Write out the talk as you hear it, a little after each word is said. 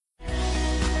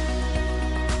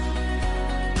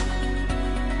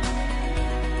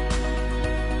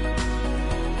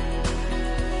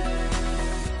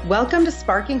Welcome to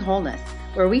Sparking Wholeness,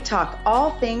 where we talk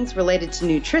all things related to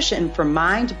nutrition for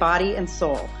mind, body, and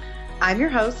soul. I'm your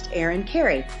host, Erin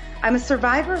Carey. I'm a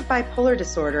survivor of bipolar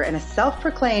disorder and a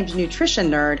self-proclaimed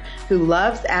nutrition nerd who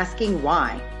loves asking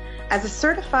why. As a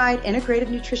certified integrative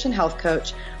nutrition health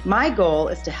coach, my goal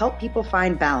is to help people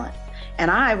find balance,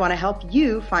 and I want to help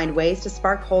you find ways to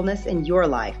spark wholeness in your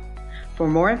life. For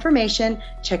more information,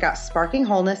 check out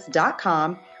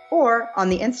sparkingwholeness.com or on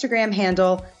the Instagram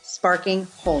handle, Sparking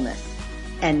Wholeness.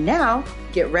 And now,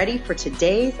 get ready for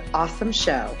today's awesome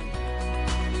show.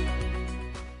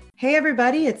 Hey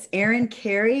everybody, it's Erin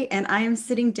Carey, and I am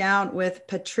sitting down with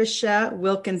Patricia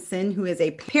Wilkinson, who is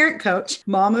a parent coach,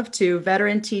 mom of two,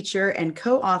 veteran teacher, and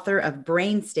co-author of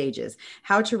Brain Stages: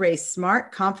 How to Raise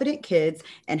Smart, Confident Kids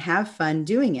and Have Fun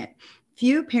Doing It.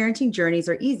 Few parenting journeys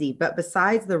are easy, but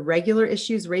besides the regular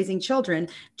issues raising children,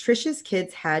 Trish's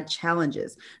kids had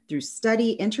challenges. Through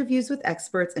study, interviews with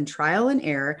experts, and trial and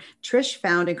error, Trish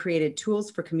found and created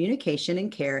tools for communication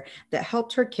and care that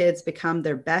helped her kids become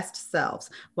their best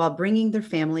selves while bringing their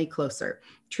family closer.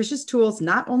 Trish's tools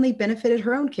not only benefited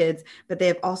her own kids, but they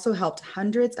have also helped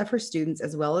hundreds of her students,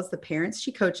 as well as the parents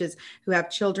she coaches who have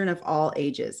children of all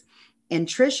ages. And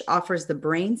Trish offers the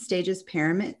Brain Stages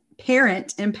Parent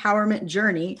Empowerment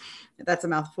Journey. That's a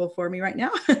mouthful for me right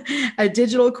now. A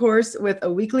digital course with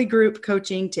a weekly group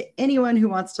coaching to anyone who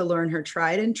wants to learn her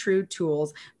tried and true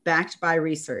tools backed by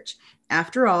research.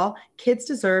 After all, kids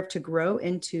deserve to grow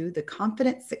into the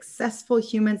confident, successful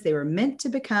humans they were meant to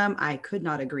become. I could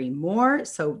not agree more.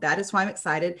 So that is why I'm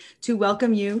excited to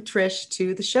welcome you, Trish,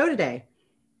 to the show today.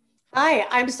 Hi,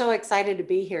 I'm so excited to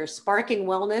be here. Sparking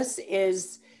Wellness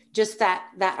is just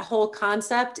that whole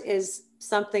concept is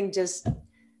something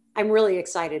I'm really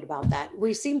excited about that.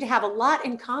 We seem to have a lot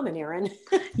in common, Erin.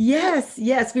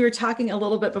 Yes. We were talking a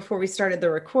little bit before we started the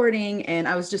recording, and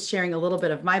I was just sharing a little bit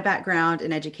of my background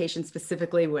in education,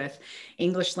 specifically with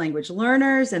English language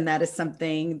learners. And that is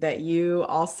something that you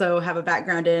also have a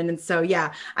background in. And so,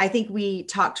 yeah, I think we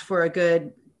talked for a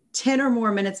good 10 or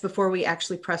more minutes before we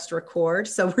actually pressed record.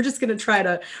 So we're just going to try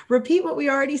to repeat what we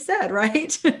already said,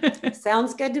 right?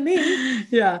 Sounds good to me.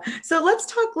 Yeah. So let's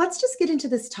just get into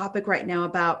this topic right now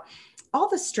about all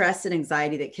the stress and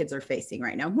anxiety that kids are facing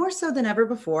right now, more so than ever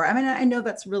before. I mean, I know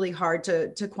that's really hard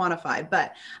to quantify,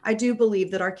 but I do believe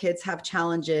that our kids have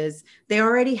challenges. They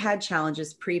already had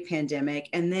challenges pre-pandemic,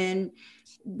 and then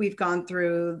we've gone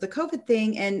through the COVID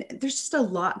thing, and there's just a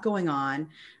lot going on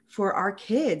for our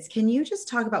kids. Can you just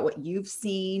talk about what you've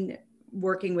seen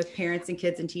working with parents and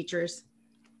kids and teachers?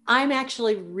 I'm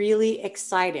actually really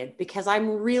excited because I'm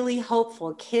really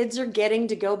hopeful. Kids are getting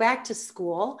to go back to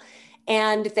school,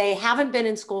 and they haven't been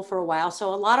in school for a while.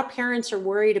 So a lot of parents are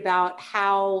worried about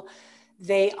how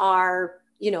they are,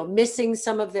 missing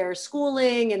some of their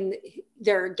schooling and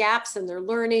their gaps in their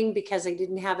learning because they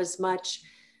didn't have as much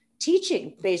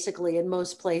teaching basically in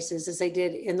most places as they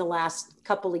did in the last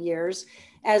couple of years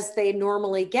as they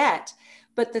normally get.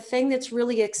 But the thing that's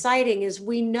really exciting is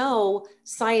we know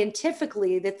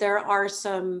scientifically that there are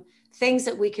some things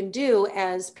that we can do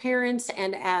as parents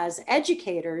and as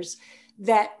educators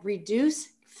that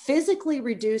physically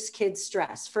reduce kids'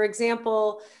 stress. For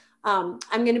example, I'm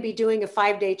going to be doing a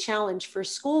 5-day challenge for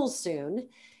schools soon.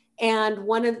 And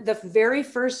one of the very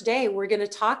first day, we're going to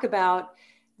talk about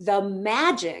the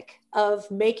magic of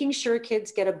making sure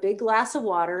kids get a big glass of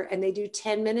water and they do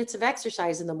 10 minutes of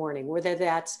exercise in the morning, whether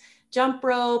that's jump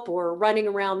rope or running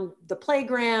around the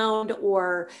playground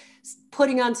or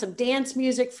putting on some dance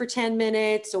music for 10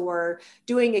 minutes or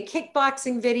doing a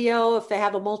kickboxing video if they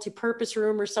have a multi-purpose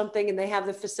room or something and they have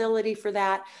the facility for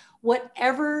that.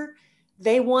 Whatever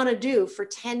they want to do for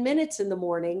 10 minutes in the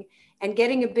morning and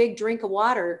getting a big drink of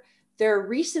water. There are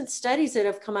recent studies that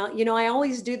have come out. I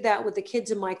always did that with the kids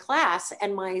in my class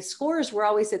and my scores were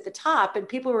always at the top. And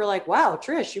people were like, wow,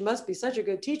 Trish, you must be such a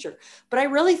good teacher. But I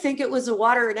really think it was the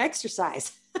water and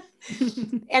exercise.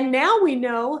 And now we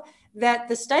know that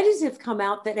the studies have come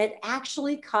out that it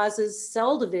actually causes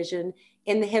cell division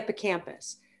in the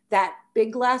hippocampus, that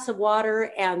big glass of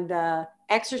water and the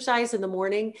exercise in the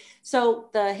morning. So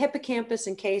the hippocampus,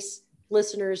 in case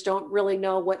listeners don't really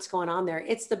know what's going on there,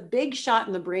 it's the big shot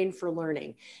in the brain for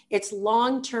learning. It's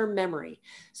long-term memory.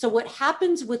 So what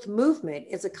happens with movement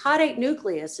is a caudate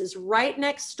nucleus is right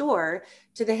next door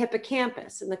to the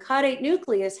hippocampus. And the caudate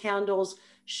nucleus handles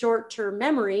short-term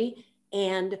memory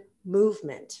and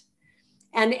movement.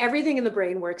 And everything in the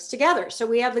brain works together. So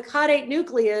we have the caudate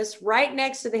nucleus right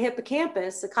next to the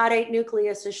hippocampus. The caudate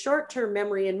nucleus is short-term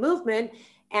memory and movement,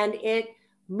 and it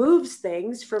moves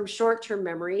things from short-term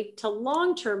memory to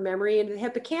long-term memory into the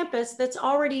hippocampus that's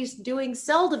already doing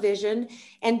cell division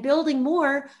and building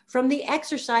more from the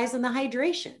exercise and the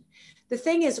hydration. The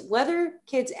thing is, whether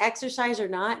kids exercise or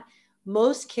not,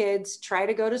 most kids try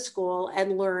to go to school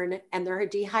and learn and they're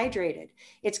dehydrated.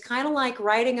 It's kind of like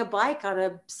riding a bike on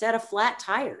a set of flat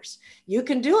tires. You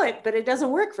can do it, but it doesn't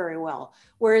work very well.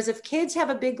 Whereas if kids have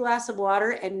a big glass of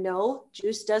water, and no,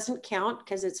 juice doesn't count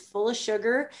because it's full of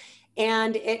sugar,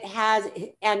 and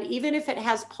even if it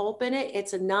has pulp in it,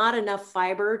 it's not enough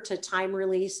fiber to time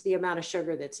release the amount of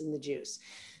sugar that's in the juice.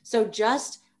 So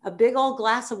just a big old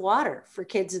glass of water for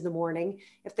kids in the morning.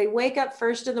 If they wake up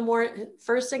first thing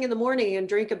in the morning and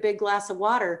drink a big glass of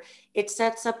water, it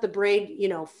sets up the brain,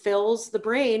 fills the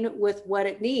brain with what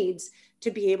it needs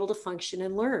to be able to function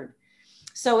and learn.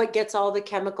 So it gets all the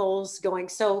chemicals going.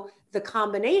 So the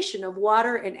combination of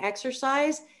water and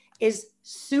exercise is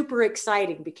super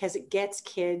exciting because it gets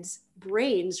kids'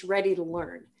 brains ready to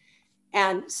learn.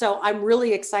 And so I'm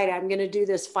really excited. I'm going to do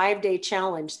this 5-day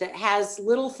challenge that has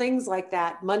little things like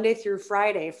that Monday through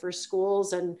Friday for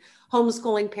schools and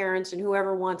homeschooling parents and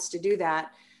whoever wants to do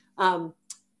that.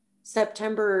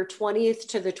 September 20th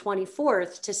to the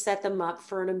 24th to set them up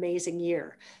for an amazing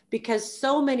year, because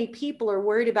so many people are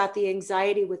worried about the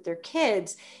anxiety with their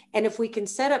kids. And if we can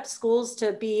set up schools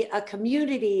to be a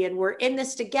community and we're in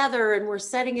this together and we're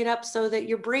setting it up so that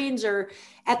your brains are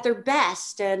at their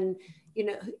best and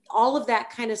all of that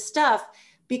kind of stuff,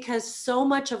 because so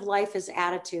much of life is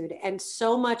attitude and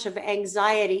so much of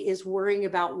anxiety is worrying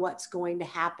about what's going to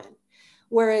happen.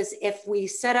 Whereas if we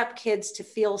set up kids to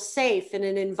feel safe in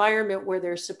an environment where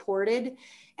they're supported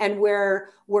and where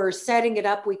we're setting it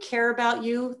up, we care about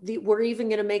you, we're even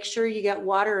going to make sure you get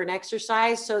water and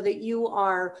exercise so that you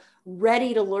are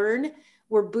ready to learn,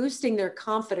 we're boosting their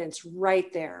confidence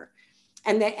right there.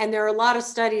 And there are a lot of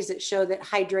studies that show that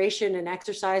hydration and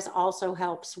exercise also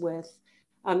helps with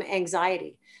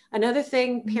anxiety. Another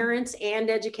thing parents and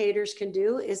educators can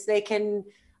do is they can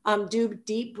do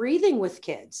deep breathing with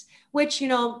kids, which,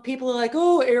 people are like,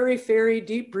 oh, airy fairy,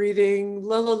 deep breathing,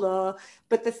 la, la, la.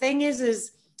 But the thing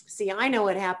is, see, I know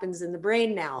what happens in the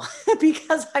brain now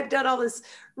because I've done all this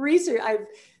research. I've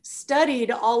studied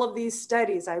all of these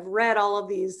studies. I've read all of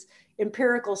these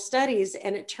empirical studies.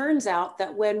 And it turns out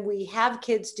that when we have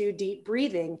kids do deep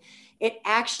breathing, it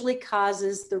actually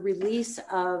causes the release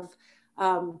of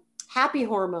happy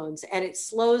hormones, and it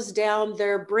slows down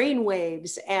their brain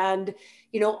waves and,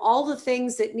 all the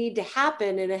things that need to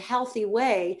happen in a healthy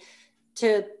way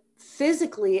to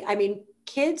physically,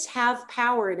 kids have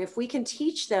power. And if we can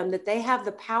teach them that they have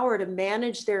the power to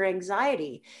manage their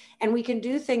anxiety, and we can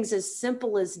do things as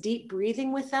simple as deep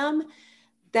breathing with them,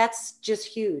 that's just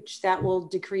huge. That will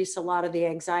decrease a lot of the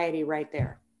anxiety right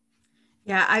there.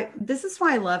 Yeah, this is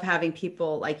why I love having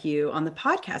people like you on the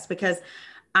podcast, because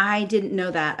I didn't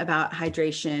know that about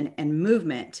hydration and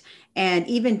movement and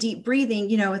even deep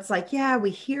breathing. It's like, yeah, we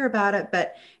hear about it,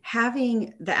 but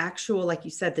having the actual, like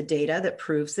you said, the data that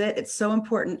proves it, it's so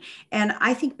important. And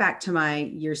I think back to my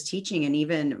years teaching and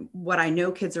even what I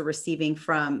know kids are receiving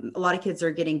from, a lot of kids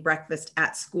are getting breakfast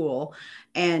at school,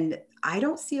 and I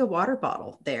don't see a water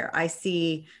bottle there. I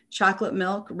see chocolate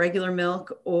milk, regular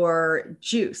milk, or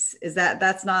juice. It's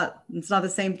not the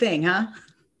same thing, huh?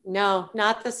 No,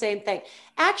 not the same thing.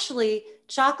 Actually,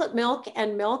 chocolate milk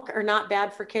and milk are not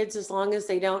bad for kids as long as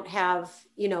they don't have,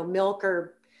 milk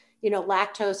or,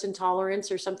 lactose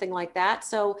intolerance or something like that.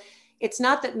 So it's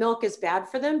not that milk is bad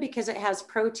for them because it has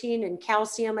protein and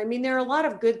calcium. There are a lot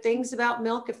of good things about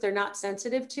milk if they're not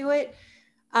sensitive to it,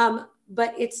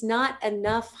 but it's not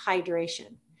enough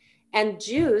hydration. And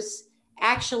juice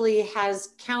actually has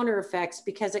counter effects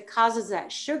because it causes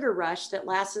that sugar rush that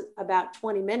lasts about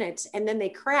 20 minutes and then they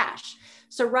crash.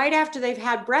 So right after they've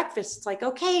had breakfast, it's like,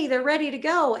 okay, they're ready to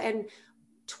go. And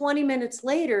 20 minutes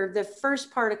later, the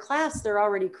first part of class, they're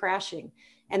already crashing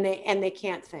and they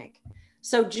can't think.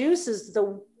 So juice is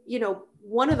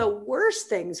one of the worst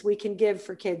things we can give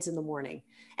for kids in the morning.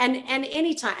 And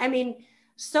anytime,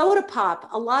 soda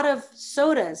pop, a lot of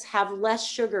sodas have less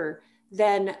sugar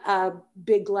than a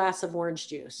big glass of orange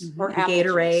juice or apple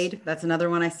Gatorade. Juice. That's another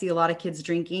one I see a lot of kids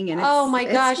drinking, and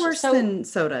it's worse than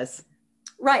sodas.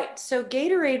 Right. So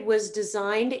Gatorade was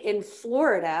designed in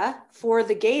Florida for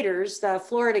the Gators, the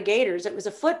Florida Gators. It was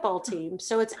a football team.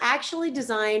 So it's actually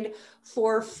designed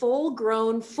for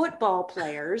full-grown football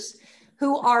players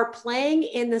who are playing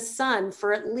in the sun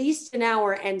for at least an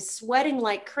hour and sweating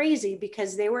like crazy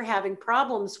because they were having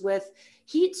problems with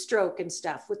heat stroke and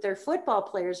stuff with their football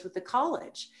players with the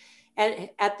college and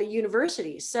at the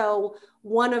university. So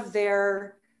one of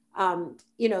their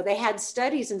They had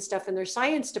studies and stuff in their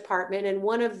science department, and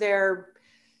one of their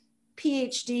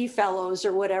PhD fellows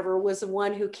or whatever was the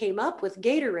one who came up with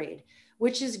Gatorade,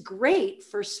 which is great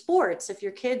for sports if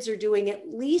your kids are doing at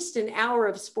least an hour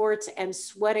of sports and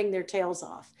sweating their tails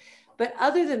off. But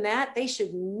other than that, they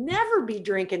should never be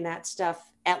drinking that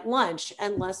stuff at lunch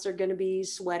unless they're going to be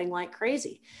sweating like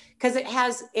crazy, because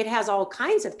it has all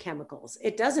kinds of chemicals.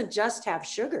 It doesn't just have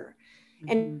sugar.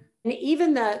 Mm-hmm. And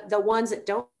even the ones that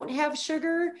don't have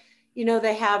sugar,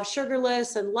 they have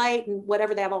sugarless and light and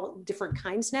whatever. They have all different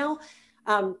kinds now.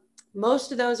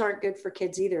 Most of those aren't good for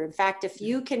kids either. In fact, if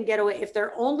you can get away, if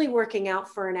they're only working out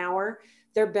for an hour,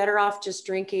 they're better off just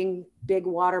drinking big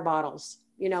water bottles,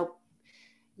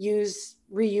 use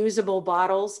reusable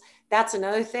bottles. That's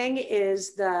another thing,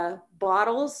 is the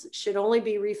bottles should only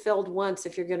be refilled once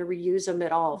if you're going to reuse them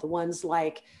at all. The ones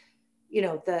like,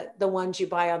 the ones you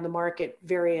buy on the market,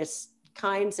 various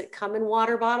kinds that come in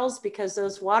water bottles, because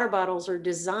those water bottles are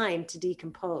designed to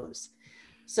decompose.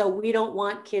 So we don't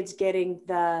want kids getting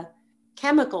the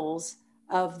chemicals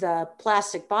of the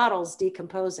plastic bottles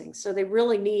decomposing. So they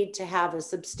really need to have a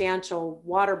substantial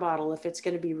water bottle if it's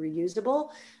going to be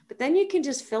reusable. But then you can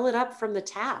just fill it up from the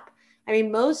tap. I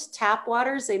mean, most tap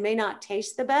waters, they may not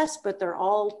taste the best, but they're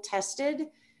all tested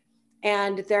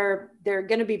and they're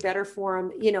going to be better for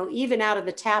them, even out of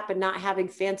the tap, and not having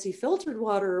fancy filtered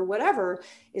water or whatever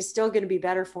is still going to be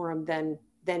better for them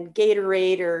than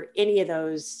Gatorade or any of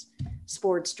those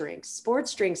sports drinks.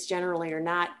 Sports drinks generally are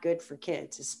not good for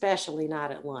kids, especially not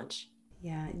at lunch.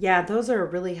 Yeah, those are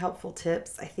really helpful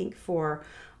tips, I think, for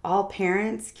all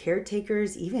parents,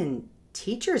 caretakers, even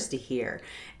teachers to hear.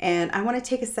 And I want to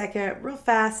take a second real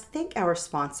fast, thank our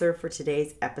sponsor for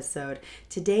today's episode.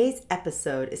 Today's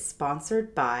episode is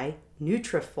sponsored by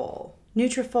Nutrafol.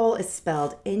 Nutrafol is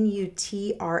spelled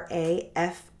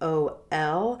Nutrafol.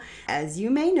 As you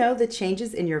may know, the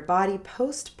changes in your body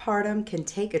postpartum can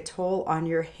take a toll on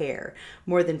your hair.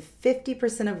 More than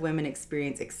 50% of women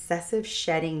experience excessive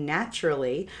shedding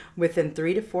naturally within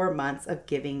 3 to 4 months of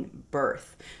giving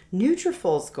birth.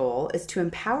 Nutrafol's goal is to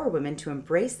empower women to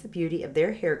embrace the beauty of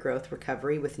their hair growth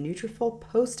recovery with Nutrafol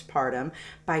postpartum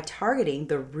by targeting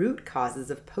the root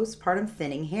causes of postpartum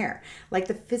thinning hair, like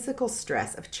the physical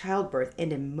stress of childbirth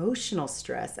and emotional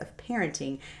stress of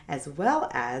parenting, as well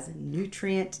as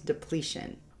nutrient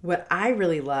depletion. What I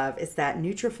really love is that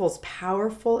Nutrafol's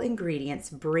powerful ingredients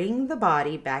bring the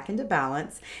body back into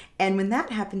balance. And when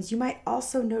that happens, you might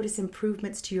also notice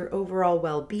improvements to your overall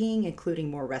well-being,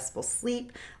 including more restful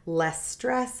sleep, less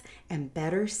stress, and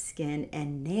better skin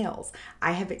and nails.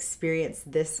 I have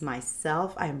experienced this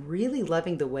myself. I'm really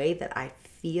loving the way that I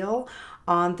feel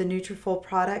on the Nutrafol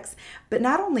products. But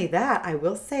not only that, I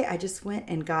will say I just went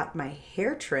and got my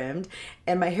hair trimmed,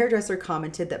 and my hairdresser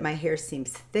commented that my hair seems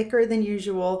thicker than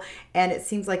usual, and it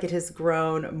seems like it has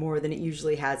grown more than it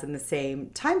usually has in the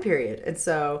same time period. And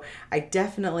so I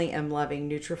definitely am loving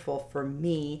Nutrafol for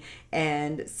me,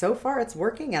 and so far it's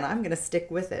working, and I'm going to stick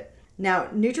with it. Now,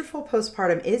 Nutrafol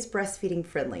postpartum is breastfeeding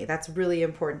friendly. That's really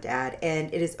important to add.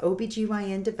 And it is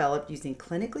OBGYN developed using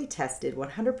clinically tested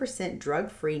 100%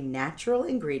 drug-free natural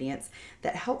ingredients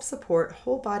that help support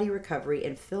whole body recovery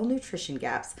and fill nutrition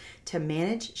gaps to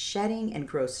manage shedding and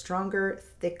grow stronger,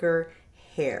 thicker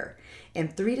hair. In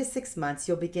 3 to 6 months,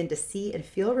 you'll begin to see and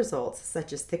feel results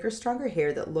such as thicker, stronger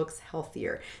hair that looks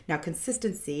healthier. Now,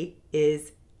 consistency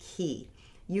is key.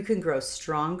 You can grow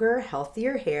stronger,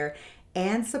 healthier hair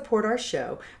and support our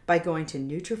show by going to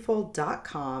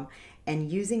Nutrafol.com and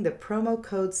using the promo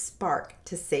code SPARK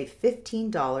to save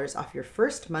 $15 off your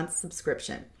first month's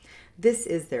subscription. This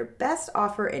is their best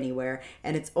offer anywhere,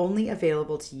 and it's only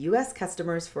available to U.S.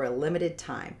 customers for a limited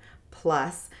time.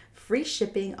 Plus, free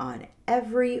shipping on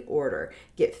every order.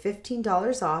 Get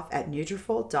 $15 off at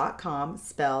Nutrafol.com,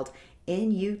 spelled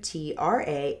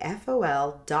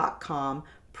Nutrafol.com,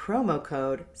 promo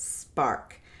code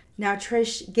SPARK. Now,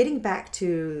 Trish, getting back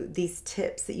to these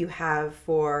tips that you have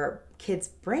for kids'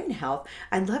 brain health,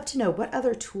 I'd love to know what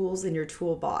other tools in your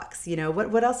toolbox,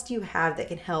 what else do you have that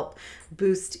can help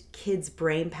boost kids'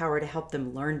 brain power to help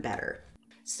them learn better?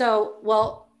 So,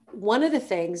 well, one of the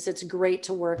things that's great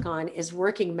to work on is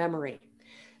working memory.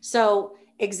 So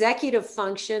executive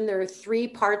function, there are 3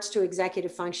 parts to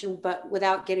executive function, but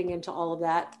without getting into all of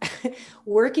that,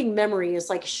 working memory is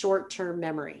like short-term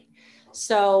memory.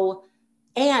 So,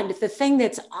 and the thing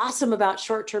that's awesome about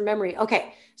short-term memory,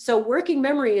 okay, so working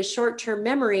memory is short-term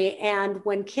memory. And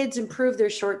when kids improve their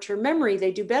short-term memory,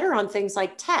 they do better on things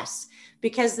like tests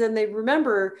because then they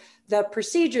remember the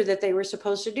procedure that they were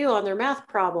supposed to do on their math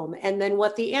problem, and then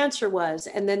what the answer was,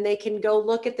 and then they can go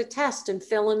look at the test and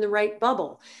fill in the right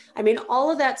bubble. I mean,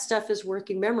 all of that stuff is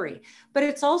working memory, but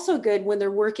it's also good when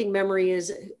their working memory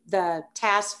is the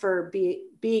task for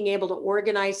being able to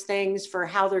organize things, for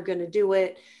how they're going to do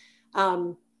it.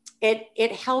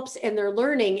 It helps in their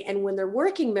learning. And when their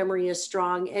working memory is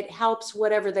strong, it helps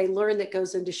whatever they learn that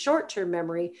goes into short-term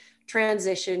memory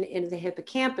transition into the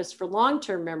hippocampus for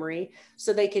long-term memory,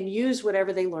 so they can use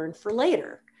whatever they learn for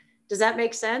later. Does that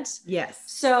make sense? Yes.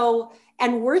 So,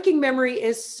 and working memory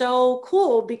is so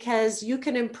cool because you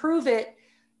can improve it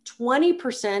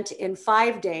 20% in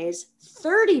 5 days,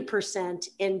 30%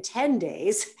 in 10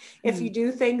 days if you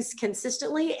do things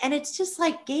consistently. And it's just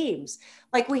like games.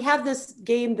 Like we have this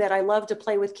game that I love to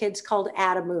play with kids called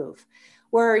Add a Move,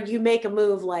 where you make a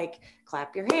move like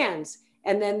clap your hands,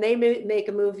 and then they make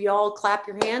a move, you all clap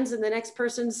your hands, and the next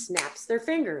person snaps their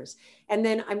fingers. And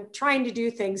then I'm trying to do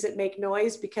things that make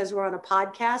noise because we're on a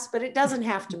podcast, but it doesn't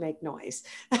have to make noise.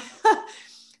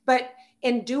 But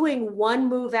in doing one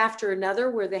move after another,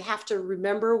 where they have to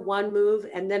remember one move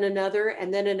and then another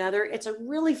and then another, it's a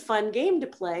really fun game to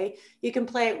play. You can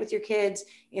play it with your kids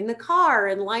in the car,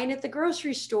 in line at the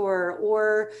grocery store,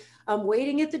 or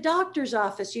waiting at the doctor's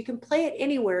office. You can play it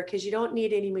anywhere because you don't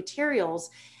need any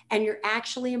materials, and you're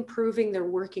actually improving their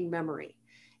working memory.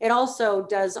 It also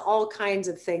does all kinds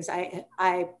of things.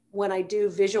 When I do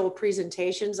visual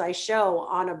presentations, I show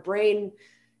on a brain,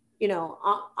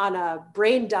 on a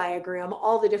brain diagram,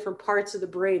 all the different parts of the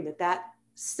brain that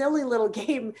silly little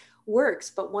game works.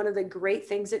 But one of the great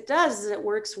things it does is it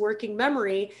works working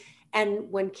memory. And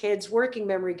when kids' working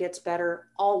memory gets better,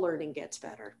 all learning gets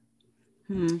better.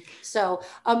 So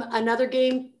another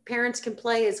game parents can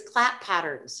play is clap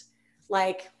patterns,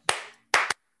 like,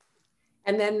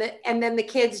 and then the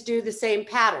kids do the same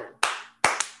pattern,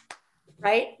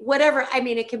 right? Whatever. I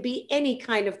mean, it can be any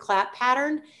kind of clap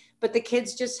pattern, but the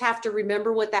kids just have to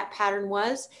remember what that pattern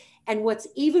was. And what's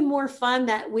even more fun,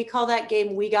 that we call that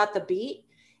game, We Got the Beat.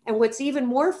 And what's even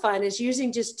more fun is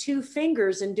using just 2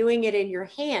 fingers and doing it in your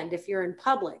hand if you're in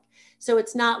public. So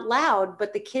it's not loud,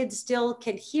 but the kids still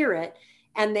can hear it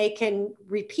and they can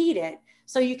repeat it.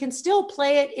 So you can still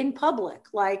play it in public,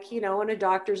 like, in a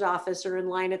doctor's office or in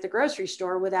line at the grocery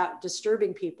store without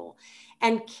disturbing people.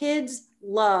 And kids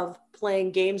love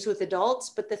playing games with adults,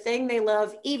 but the thing they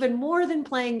love even more than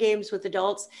playing games with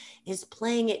adults is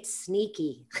playing it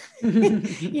sneaky,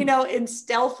 in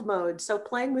stealth mode. So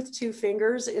playing with 2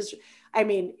 fingers it's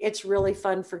really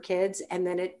fun for kids, and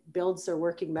then it builds their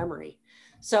working memory.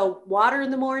 So water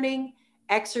in the morning,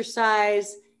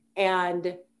 exercise,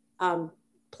 and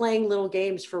playing little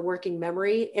games for working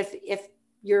memory. If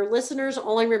your listeners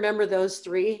only remember those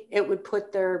 3, it would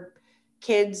put their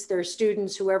kids, their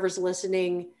students, whoever's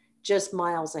listening, just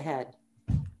miles ahead.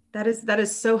 That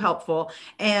is so helpful.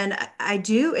 And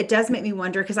it does make me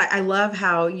wonder, because I love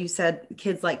how you said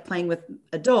kids like playing with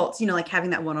adults, like having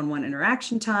that one-on-one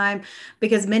interaction time,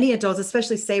 because many adults,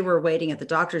 especially say we're waiting at the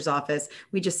doctor's office,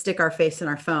 we just stick our face in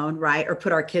our phone, right? Or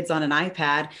put our kids on an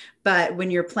iPad. But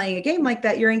when you're playing a game like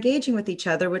that, you're engaging with each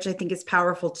other, which I think is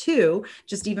powerful too,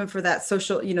 just even for that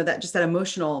social, that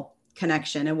emotional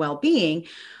connection and well-being.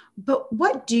 But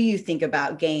what do you think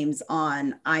about games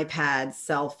on iPads,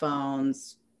 cell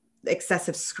phones,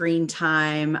 excessive screen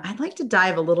time? I'd like to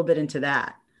dive a little bit into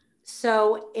that.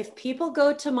 So if people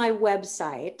go to my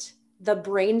website,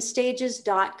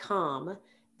 thebrainstages.com,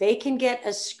 they can get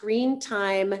a screen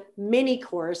time mini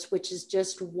course, which is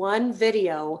just one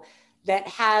video that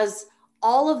has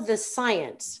all of the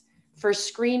science for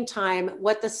screen time,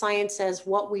 what the science says,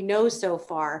 what we know so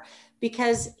far.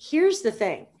 Because here's the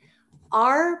thing,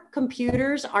 our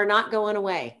computers are not going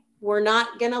away. We're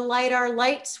not going to light our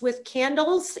lights with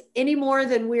candles any more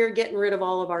than we're getting rid of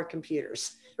all of our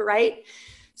computers, right?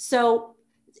 So,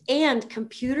 and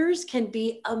computers can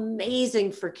be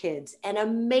amazing for kids and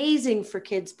amazing for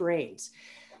kids' brains.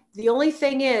 The only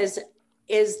thing is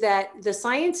that the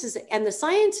science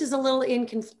is a little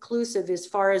inconclusive as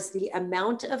far as the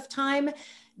amount of time.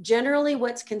 Generally,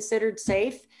 what's considered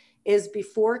safe is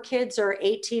before kids are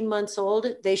 18 months old,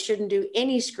 they shouldn't do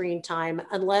any screen time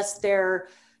unless they're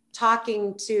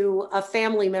talking to a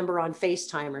family member on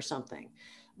FaceTime or something.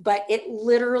 But it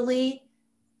literally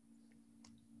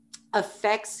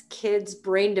affects kids'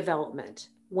 brain development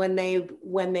when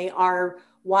they are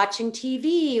watching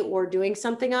TV or doing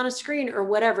something on a screen or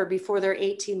whatever before they're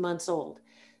 18 months old.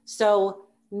 So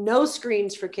no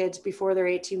screens for kids before they're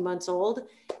 18 months old.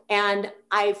 And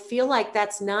I feel like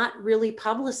that's not really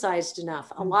publicized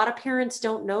enough. A lot of parents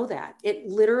don't know that. It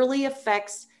literally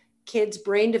affects kids'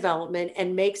 brain development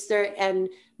and makes their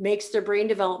brain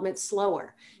development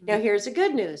slower. Now, here's the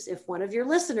good news. If one of your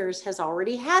listeners has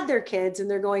already had their kids and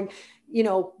they're going,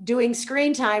 doing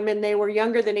screen time and they were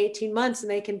younger than 18 months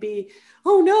and they can be,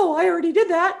 oh no, I already did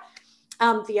that.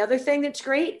 The other thing that's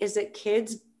great is that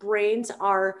kids' brains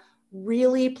are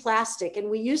really plastic. And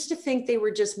we used to think they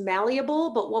were just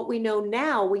malleable, but what we know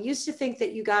now, we used to think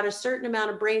that you got a certain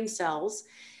amount of brain cells,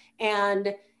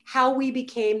 and how we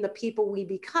became the people we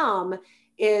become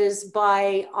is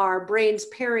by our brains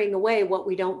paring away what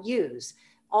we don't use.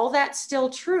 All that's still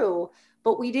true,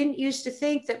 but we didn't used to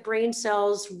think that brain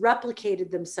cells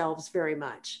replicated themselves very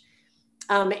much.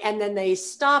 And then they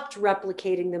stopped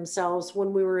replicating themselves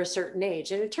when we were a certain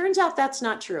age. And it turns out that's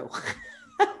not true.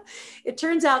 It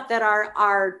turns out that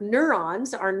our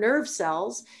neurons, our nerve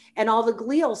cells, and all the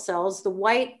glial cells, the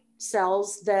white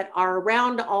cells that are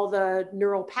around all the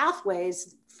neural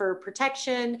pathways for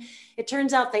protection, it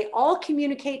turns out they all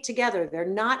communicate together. They're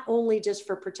not only just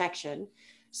for protection.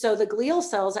 So the glial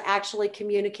cells actually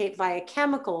communicate via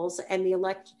chemicals, and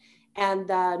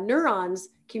the neurons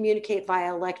communicate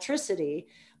via electricity,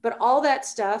 but all that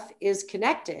stuff is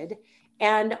connected,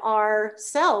 and our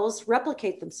cells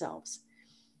replicate themselves.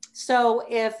 So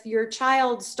if your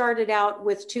child started out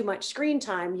with too much screen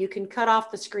time, you can cut off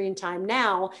the screen time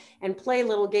now and play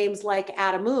little games like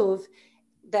Add a Move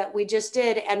that we just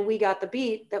did, and We Got the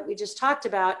Beat that we just talked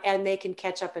about, and they can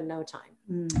catch up in no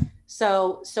time.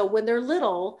 So when they're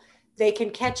little, they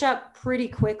can catch up pretty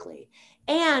quickly.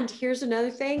 And here's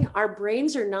another thing, our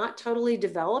brains are not totally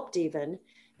developed even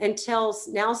until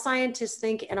now scientists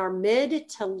think in our mid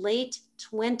to late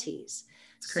 20s.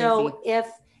 So if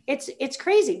it's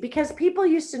crazy, because people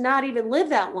used to not even live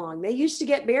that long. They used to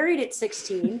get married at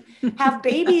 16, have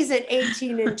babies at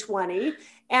 18 and 20,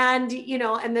 and,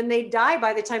 and then they die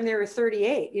by the time they were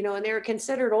 38, and they were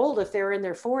considered old if they were in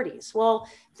their 40s. Well,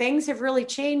 things have really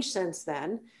changed since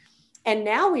then. And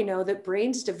now we know that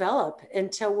brains develop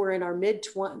until we're in our mid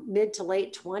to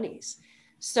late 20s.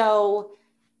 So,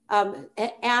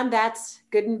 and that's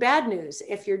good and bad news.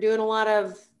 If you're doing a lot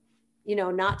of,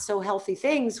 not so healthy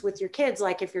things with your kids,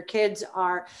 like if your kids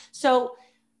are, so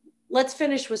let's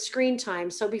finish with screen time.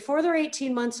 So before they're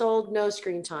 18 months old, no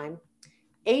screen time.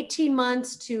 18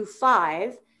 months to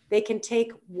 5, they can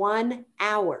take 1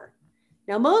 hour.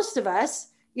 Now, most of us,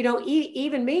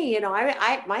 even me,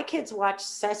 my kids watch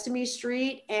Sesame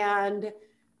Street and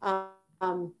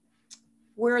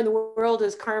Where in the World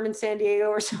is Carmen Sandiego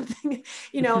or something,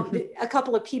 a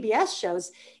couple of PBS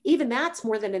shows. Even that's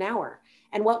more than an hour.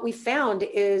 And what we found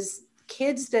is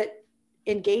kids that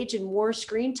engage in more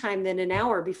screen time than an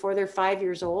hour before they're 5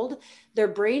 years old, their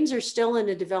brains are still in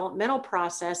a developmental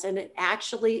process, and it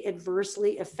actually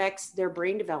adversely affects their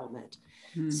brain development.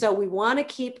 So we want to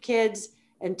keep kids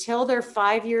until they're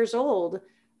 5 years old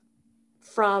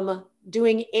from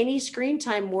doing any screen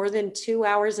time more than 2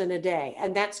 hours in a day.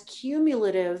 And that's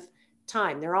cumulative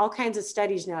time. There are all kinds of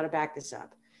studies now to back this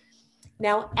up.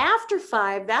 Now, after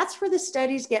 5, that's where the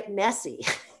studies get messy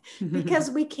because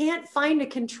we can't find a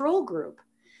control group,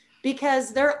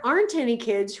 because there aren't any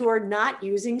kids who are not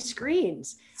using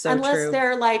screens unless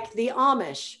they're like the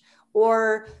Amish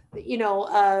or,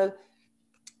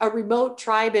 a remote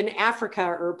tribe in Africa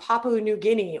or Papua New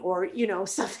Guinea or,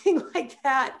 something like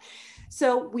that.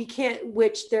 So we can't,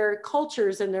 which their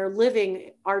cultures and their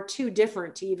living are too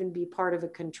different to even be part of a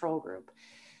control group.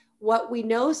 What we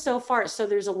know so far, so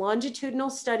there's a longitudinal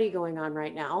study going on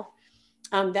right now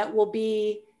that will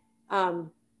be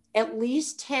at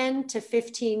least 10 to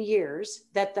 15 years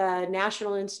that the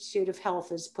National Institute of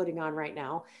Health is putting on right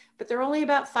now, but they're only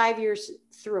about 5 years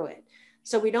through it.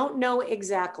 So we don't know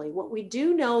exactly. What we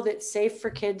do know that's safe for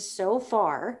kids so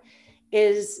far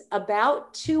is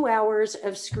about 2 hours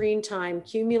of screen time,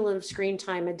 cumulative screen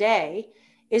time a day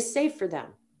is safe for them.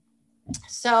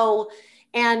 So,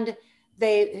 and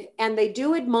they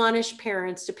do admonish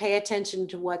parents to pay attention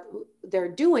to what they're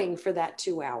doing for that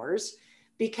 2 hours,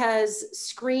 because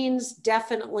screens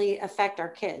definitely affect our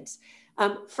kids.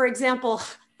 For example,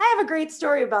 I have a great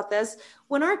story about this.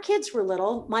 When our kids were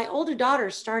little, my older daughter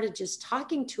started just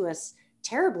talking to us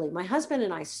terribly, my husband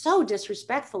and I, so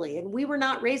disrespectfully, and we were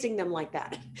not raising them like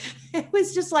that. It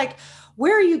was just like,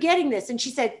 where are you getting this? And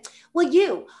she said,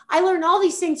 well, I learned all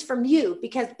these things from you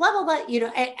because blah, blah,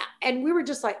 blah, and we were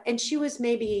just like, and she was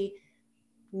maybe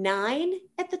 9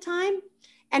 at the time.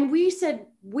 And we said,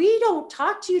 we don't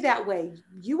talk to you that way.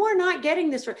 You are not getting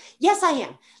this. Yes, I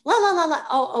am. La, la, la, la.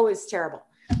 Oh, it's terrible.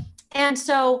 And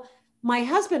so my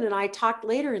husband and I talked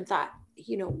later and thought,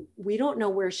 we don't know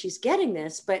where she's getting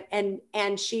this, but,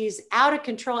 and she's out of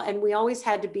control. And we always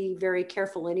had to be very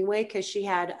careful anyway, because she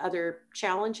had other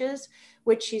challenges,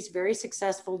 which she's very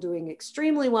successful, doing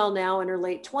extremely well now in her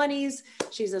late 20s.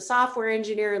 She's a software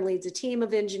engineer and leads a team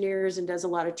of engineers and does a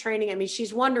lot of training. I mean,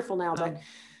 she's wonderful now, but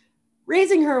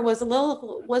raising her was a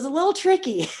little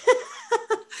tricky.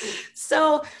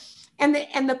 So, and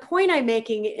the point I'm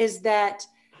making is that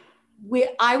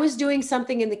I was doing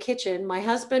something in the kitchen. My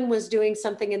husband was doing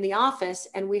something in the office,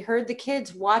 and we heard the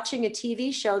kids watching a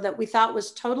TV show that we thought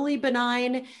was totally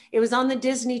benign. It was on the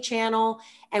Disney Channel,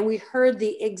 and we heard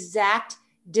the exact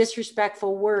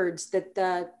disrespectful words that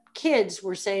the kids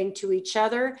were saying to each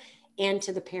other and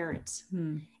to the parents.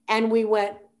 And we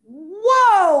went,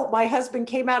 whoa. My husband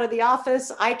came out of the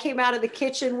office. I came out of the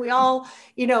kitchen. We all,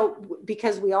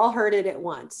 because we all heard it at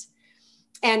once.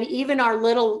 And even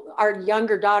our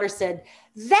younger daughter said,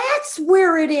 that's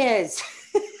where it is.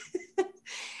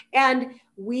 And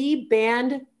we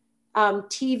banned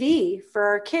TV for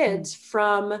our kids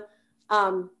from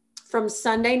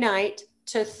Sunday night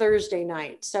to Thursday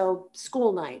night. So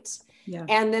school nights. Yeah.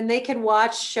 And then they could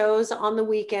watch shows on the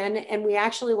weekend. And we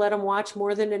actually let them watch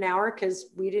more than an hour, because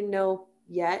we didn't know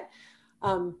yet.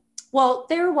 Well,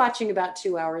 they were watching about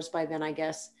 2 hours by then, I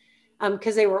guess,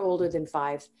 because they were older than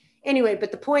 5. Anyway, but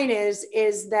the point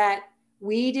is that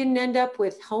we didn't end up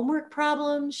with homework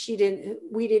problems.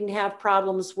 We didn't have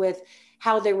problems with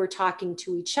how they were talking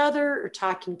to each other or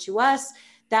talking to us.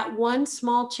 That one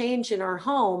small change in our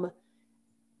home,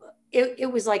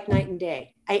 it was like night and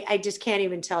day. I just can't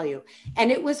even tell you.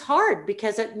 And it was hard,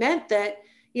 because it meant that,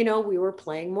 we were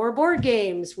playing more board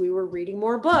games. We were reading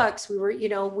more books.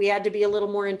 We had to be a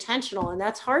little more intentional. And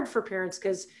that's hard for parents,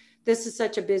 because this is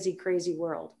such a busy, crazy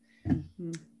world.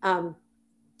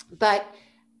 But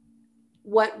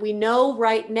what we know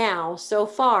right now so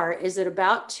far is that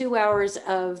about 2 hours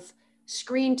of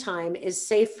screen time is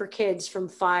safe for kids from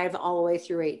 5 all the way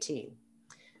through 18.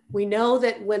 We know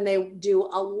that when they do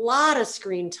a lot of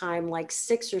screen time, like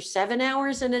 6 or 7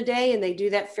 hours in a day, and they do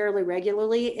that fairly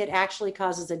regularly, it actually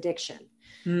causes addiction.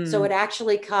 So it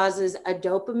actually causes a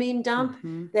dopamine dump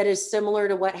that is similar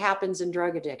to what happens in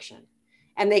drug addiction.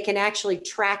 And they can actually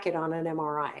track it on an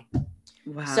MRI.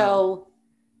 Wow. So,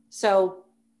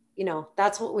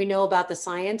 that's what we know about the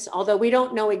science, although we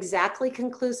don't know exactly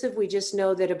conclusive. We just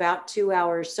know that about 2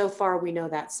 hours so far, we know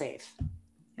that's safe.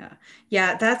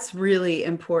 Yeah, that's really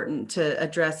important to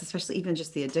address, especially even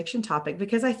just the addiction topic,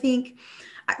 because I think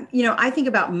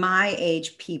about my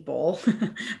age people,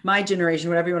 my generation,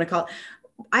 whatever you want to call it.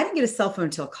 I didn't get a cell phone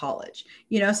until college,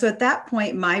 so at that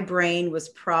point, my brain was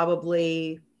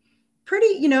probably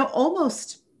pretty,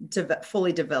 almost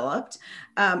fully developed.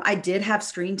 I did have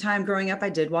screen time growing up. I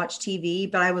did watch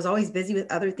TV, but I was always busy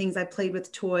with other things. I played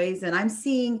with toys, and I'm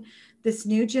seeing this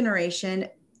new generation.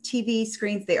 TV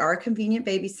screens, they are a convenient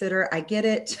babysitter. I get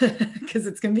it, because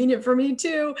it's convenient for me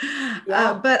too.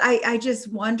 Yeah. But I just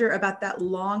wonder about that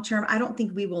long-term. I don't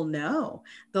think we will know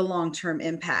the long-term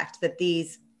impact that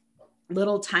these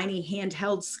little tiny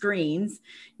handheld screens,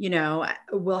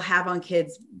 will have on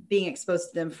kids, being exposed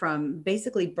to them from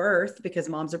basically birth, because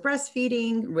moms are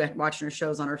breastfeeding, watching her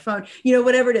shows on her phone,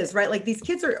 whatever it is, right? Like, these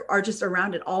kids are just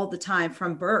around it all the time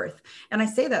from birth. And I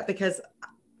say that because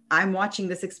I'm watching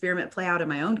this experiment play out in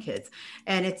my own kids.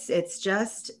 And it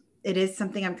is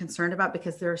something I'm concerned about,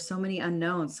 because there are so many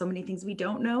unknowns, so many things we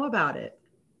don't know about it.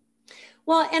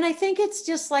 Well, and I think it's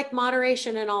just like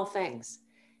moderation in all things.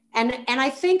 And I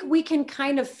think we can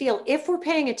kind of feel, if we're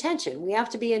paying attention, we have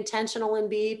to be intentional and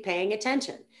be paying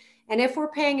attention. And if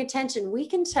we're paying attention, we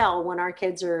can tell when our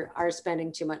kids are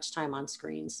spending too much time on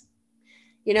screens.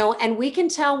 And we can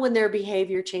tell when their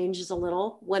behavior changes a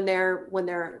little, when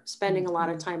they're spending a lot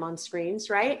of time on screens,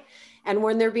 right? And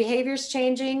when their behavior's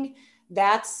changing,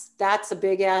 that's a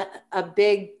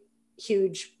big,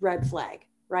 huge red flag,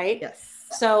 right? Yes.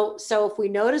 So if we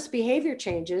notice behavior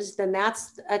changes, then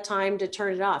that's a time to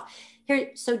turn it off.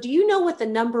 So do you know what the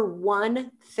number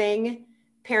one thing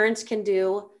parents can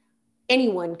do,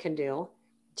 anyone can do,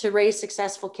 to raise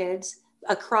successful kids?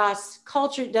 Across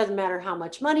culture, it doesn't matter how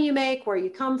much money you make, where you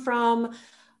come from,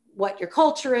 what your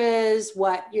culture is,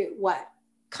 what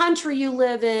country you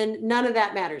live in, none of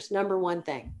that matters. Number one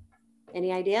thing.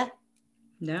 Any idea?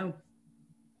 No.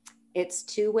 It's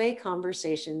two-way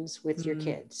conversations with your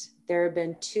kids. There have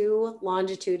been 2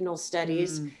 longitudinal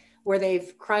studies where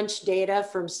they've crunched data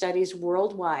from studies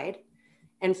worldwide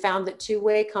and found that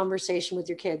two-way conversation with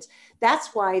your kids.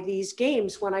 That's why these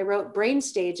games, when I wrote Brain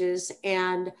Stages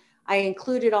and I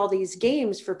included all these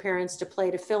games for parents to play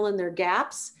to fill in their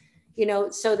gaps,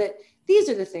 so that these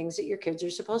are the things that your kids are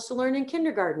supposed to learn in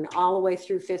kindergarten all the way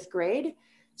through 5th grade,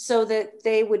 so that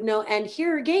they would know, and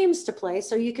here are games to play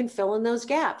so you can fill in those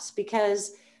gaps.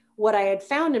 Because what I had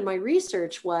found in my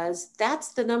research was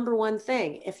that's the number one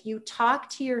thing. If you talk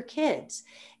to your kids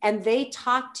and they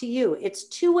talk to you, it's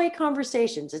two-way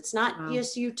conversations. It's not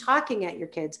just you talking at your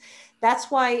kids.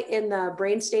 That's why in the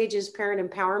Brain Stages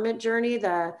Parent Empowerment Journey,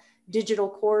 the digital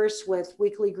course with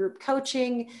weekly group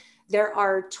coaching, there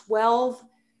are 12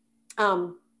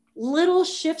 little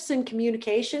shifts in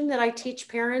communication that I teach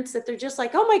parents, that they're just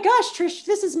like, oh my gosh, Trish,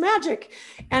 this is magic.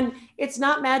 And it's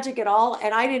not magic at all.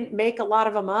 And I didn't make a lot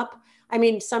of them up. I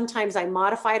mean, sometimes I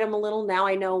modified them a little. Now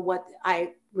I know what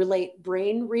I relate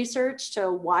brain research to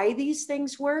why these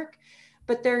things work,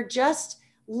 but they're just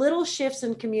little shifts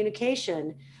in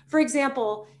communication. For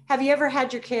example, have you ever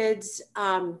had your kids,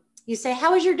 you say,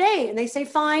 how was your day? And they say,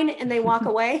 fine. And they walk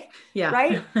away. Yeah.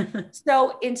 Right.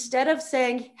 So instead of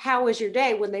saying, how was your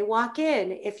day? When they walk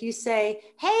in, if you say,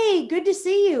 hey, good to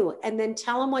see you, and then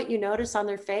tell them what you notice on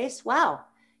their face. Wow,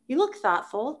 you look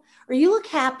thoughtful, or you look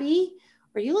happy,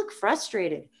 or you look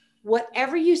frustrated,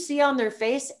 whatever you see on their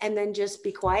face, and then just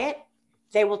be quiet.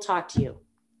 They will talk to you.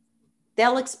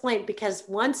 They'll explain, because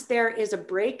once there is a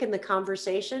break in the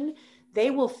conversation, they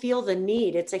will feel the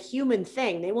need. It's a human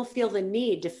thing. They will feel the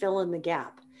need to fill in the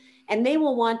gap, and they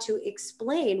will want to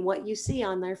explain what you see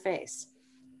on their face.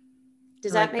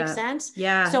 Does that make sense?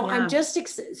 Yeah. So yeah. I'm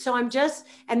just,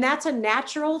 and that's a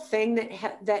natural thing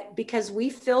that because we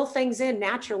fill things in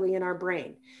naturally in our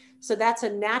brain. So that's a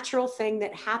natural thing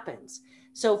that happens.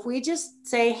 So if we just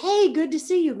say, hey, good to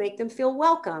see you, make them feel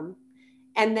welcome,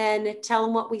 and then tell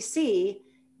them what we see,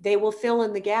 they will fill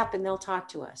in the gap and they'll talk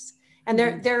to us. And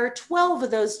there are 12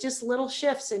 of those just little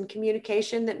shifts in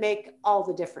communication that make all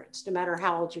the difference, no matter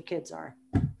how old your kids are.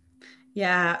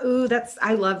 Yeah. Ooh,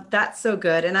 I love that's so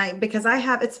good. And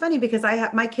it's funny because I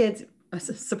have my kids,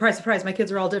 surprise, surprise, my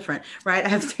kids are all different, right? I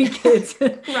have 3 kids,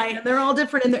 right? And they're all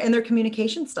different in their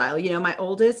communication style. You know, my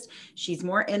oldest, she's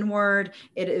more inward.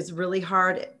 It is really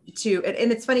hard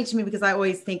and it's funny to me because I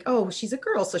always think, oh, she's a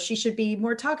girl, so she should be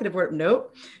more talkative. Or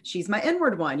nope, she's my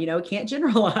inward one, can't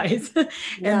generalize. No.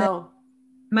 And then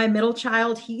my middle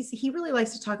child, he really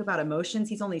likes to talk about emotions.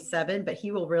 He's only 7, but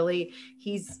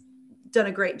he's done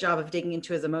a great job of digging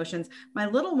into his emotions. My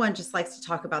little one just likes to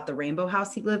talk about the rainbow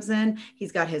house he lives in.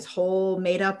 He's got his whole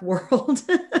made up world.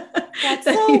 That's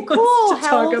so cool.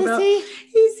 How old is he?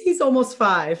 He's almost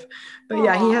 5, but Aww.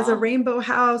 Yeah, he has a rainbow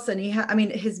house, and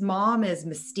his mom is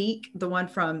Mystique, the one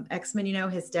from X-Men.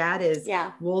 His dad is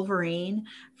Wolverine.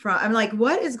 I'm like,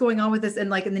 what is going on with this?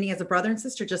 And then he has a brother and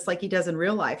sister, just like he does in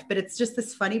real life. But it's just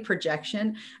this funny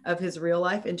projection of his real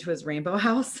life into his rainbow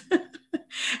house.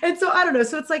 And so I don't know.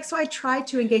 So it's like, so I try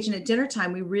to engage in at dinner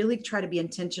time. We really try to be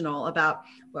intentional about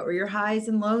what were your highs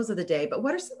and lows of the day, but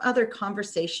what are some other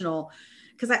conversational,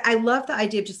 because I love the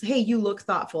idea of just, hey, you look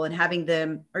thoughtful, and having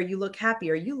them, or you look happy,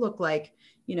 or you look like,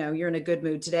 you're in a good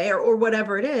mood today, or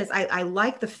whatever it is. I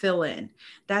like the fill in.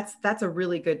 That's a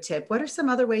really good tip. What are some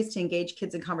other ways to engage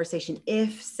kids in conversation?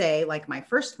 If, say, like my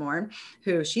firstborn,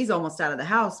 who she's almost out of the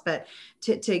house, but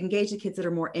to engage the kids that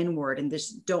are more inward and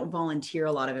just don't volunteer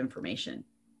a lot of information.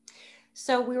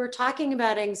 So we were talking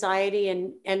about anxiety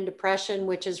and depression,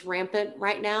 which is rampant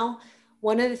right now.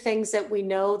 One of the things that we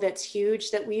know that's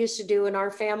huge that we used to do in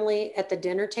our family at the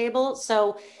dinner table.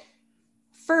 So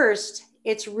first,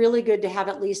 it's really good to have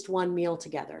at least one meal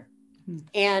together.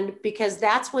 And because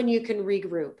that's when you can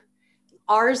regroup.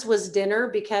 Ours was dinner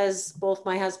because both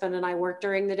my husband and I work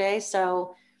during the day.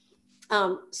 So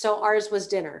ours was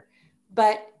dinner,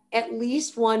 but at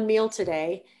least one meal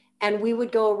today. And we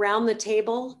would go around the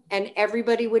table and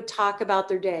everybody would talk about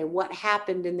their day, what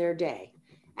happened in their day.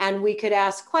 And we could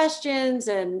ask questions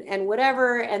and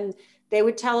whatever, and they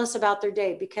would tell us about their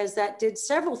day, because that did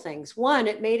several things. One,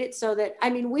 it made it so that,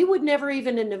 we would never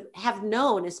even have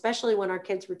known, especially when our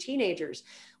kids were teenagers,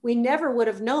 we never would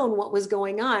have known what was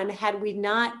going on had we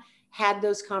not had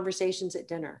those conversations at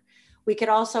dinner. We could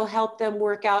also help them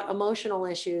work out emotional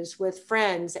issues with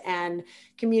friends and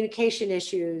communication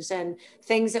issues and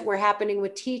things that were happening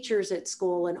with teachers at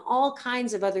school and all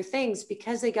kinds of other things,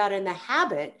 because they got in the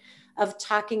habit of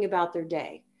talking about their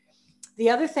day. The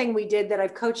other thing we did that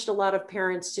I've coached a lot of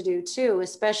parents to do too,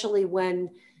 especially when,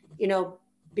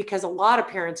 because a lot of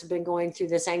parents have been going through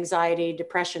this anxiety,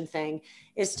 depression thing,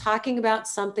 is talking about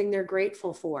something they're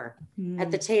grateful for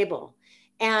at the table.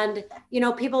 And,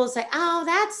 people will say, oh,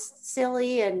 that's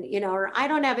silly. And, or I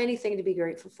don't have anything to be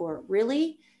grateful for.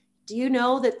 Really? Do you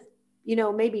know that,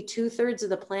 maybe 2/3 of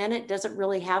the planet doesn't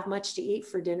really have much to eat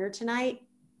for dinner tonight?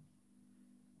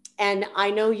 And I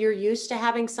know you're used to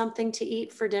having something to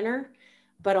eat for dinner,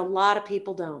 but a lot of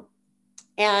people don't.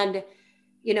 And,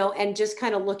 and just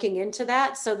kind of looking into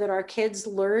that so that our kids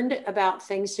learned about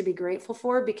things to be grateful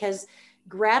for, because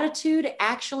gratitude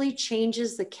actually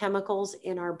changes the chemicals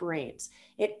in our brains.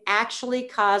 It actually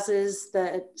causes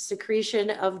the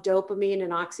secretion of dopamine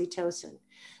and oxytocin.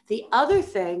 The other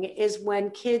thing is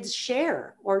when kids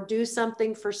share or do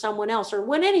something for someone else, or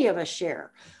when any of us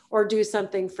share or do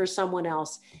something for someone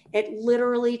else, it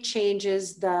literally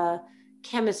changes the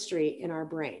chemistry in our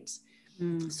brains.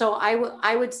 So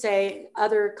I would say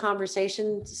other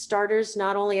conversation starters,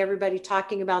 not only everybody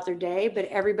talking about their day, but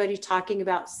everybody talking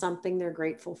about something they're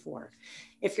grateful for.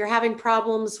 If you're having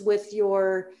problems with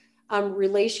your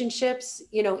relationships,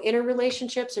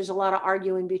 interrelationships, there's a lot of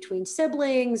arguing between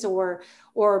siblings or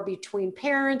between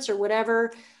parents or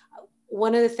whatever.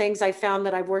 One of the things I found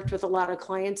that I've worked with a lot of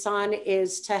clients on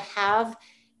is to have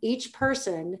each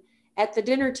person at the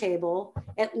dinner table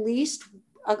at least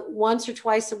once or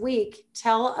twice a week,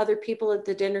 tell other people at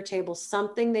the dinner table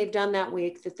something they've done that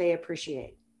week that they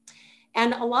appreciate.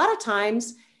 And a lot of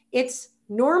times it's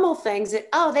normal things that,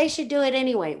 oh, they should do it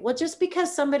anyway. Well, just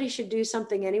because somebody should do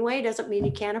something anyway doesn't mean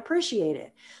you can't appreciate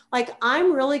it. Like,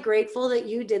 I'm really grateful that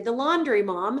you did the laundry,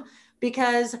 Mom,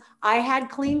 because I had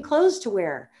clean clothes to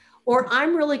wear. Or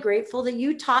I'm really grateful that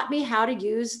you taught me how to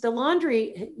use the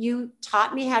laundry. You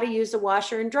taught me how to use the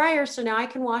washer and dryer, so now I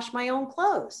can wash my own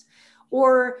clothes.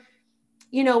 Or,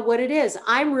 what it is.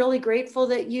 I'm really grateful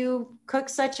that you cooked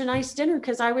such a nice dinner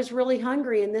because I was really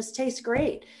hungry and this tastes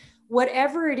great.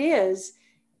 Whatever it is,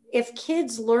 if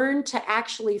kids learn to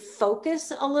actually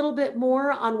focus a little bit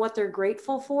more on what they're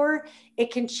grateful for,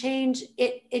 it can change.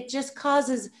 It just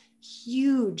causes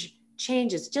huge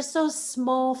changes, just those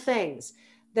small things,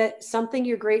 that something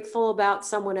you're grateful about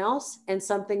someone else and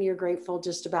something you're grateful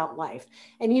just about life.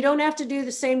 And you don't have to do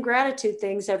the same gratitude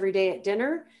things every day at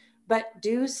dinner, but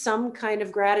do some kind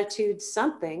of gratitude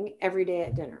something every day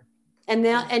at dinner.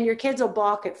 And your kids will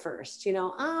balk at first,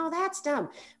 oh, that's dumb.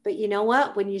 But you know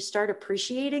what? When you start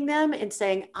appreciating them and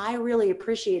saying, I really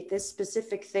appreciate this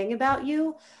specific thing about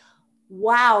you,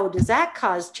 wow, does that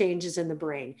cause changes in the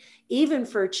brain, even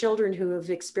for children who have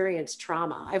experienced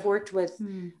trauma. I've worked with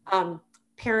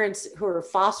parents who are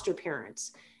foster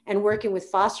parents and working with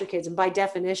foster kids. And by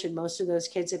definition, most of those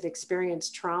kids have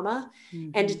experienced trauma.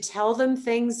 And to tell them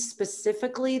things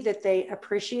specifically that they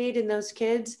appreciate in those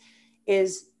kids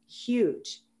is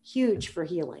huge, huge for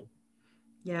healing.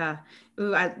 Yeah.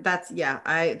 Ooh,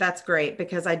 that's great,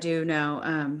 because I do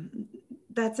know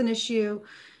that's an issue.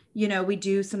 We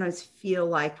do sometimes feel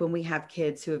like when we have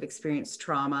kids who have experienced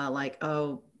trauma, like,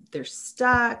 oh, they're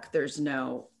stuck.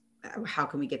 How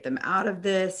can we get them out of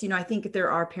this? I think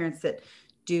there are parents that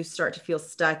do start to feel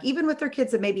stuck, even with their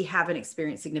kids that maybe haven't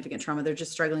experienced significant trauma. They're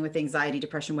just struggling with anxiety,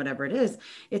 depression, whatever it is.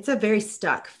 It's a very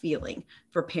stuck feeling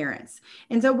for parents.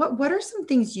 And so what are some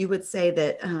things you would say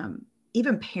that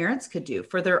even parents could do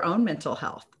for their own mental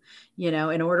health, in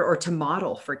order, or to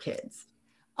model for kids?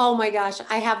 Oh my gosh,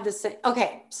 I have this.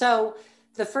 Okay. So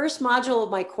the first module of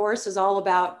my course is all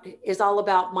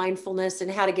about mindfulness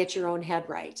and how to get your own head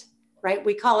right. Right.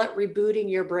 We call it rebooting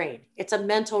your brain. It's a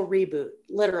mental reboot,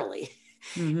 literally.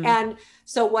 Mm-hmm. And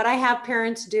so what I have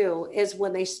parents do is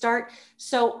when they start,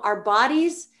 so our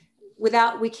bodies,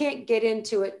 we can't get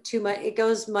into it too much. It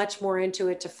goes much more into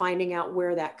it to finding out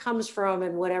where that comes from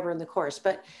and whatever in the course.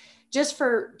 But just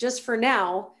for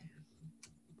now,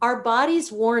 our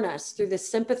bodies warn us through the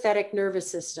sympathetic nervous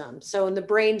system. So in the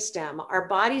brainstem, our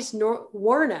bodies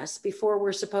warn us before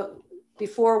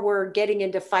we're getting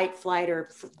into fight, flight, or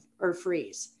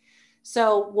freeze.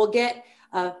 So we'll get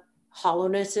a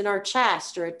hollowness in our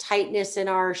chest or a tightness in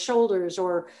our shoulders,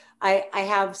 or I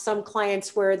have some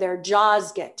clients where their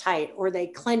jaws get tight or they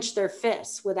clench their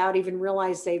fists without even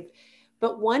realize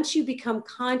but once you become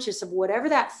conscious of whatever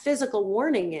that physical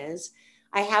warning is,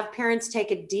 I have parents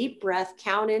take a deep breath,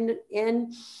 count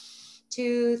in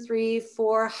 2, 3,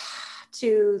 4,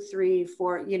 2, 3,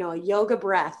 4, a yoga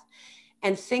breath,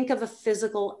 and think of a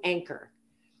physical anchor.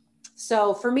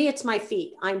 So for me, it's my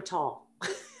feet. I'm tall.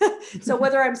 So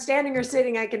whether I'm standing or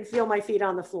sitting, I can feel my feet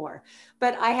on the floor.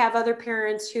 But I have other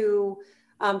parents who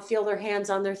feel their hands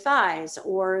on their thighs,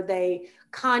 or they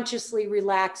consciously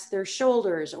relax their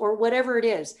shoulders, or whatever it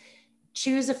is.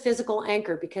 Choose a physical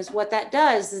anchor, because what that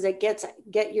does is it gets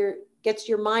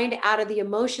your mind out of the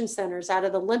emotion centers, out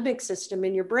of the limbic system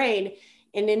in your brain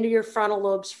and into your frontal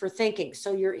lobes for thinking.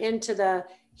 So you're into the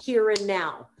here and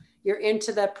now. You're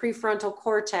into the prefrontal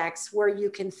cortex where you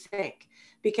can think.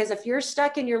 Because if you're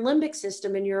stuck in your limbic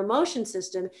system and your emotion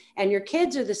system, and your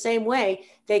kids are the same way,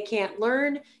 they can't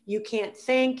learn, you can't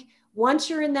think. Once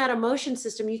you're in that emotion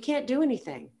system, you can't do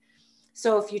anything.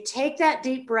 So if you take that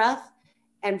deep breath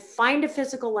and find a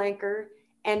physical anchor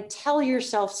and tell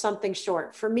yourself something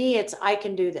short. For me, it's, I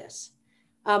can do this.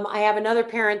 I have another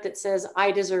parent that says, I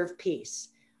deserve peace.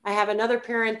 I have another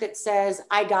parent that says,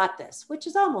 I got this, which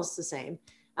is almost the same,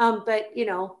 but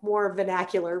more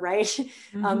vernacular, right?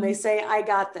 Mm-hmm. They say, I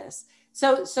got this.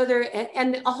 So there,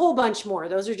 and a whole bunch more.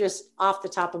 Those are just off the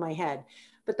top of my head.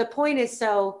 But the point is,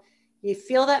 so you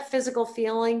feel that physical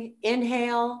feeling,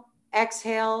 inhale,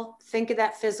 exhale, think of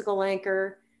that physical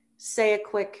anchor, say a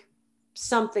quick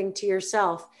something to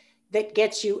yourself that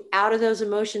gets you out of those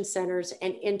emotion centers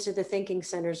and into the thinking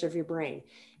centers of your brain.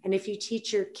 And if you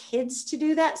teach your kids to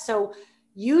do that, so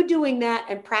you doing that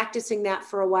and practicing that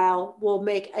for a while will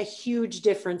make a huge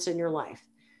difference in your life.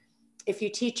 If you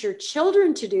teach your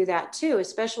children to do that too,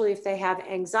 especially if they have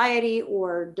anxiety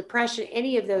or depression,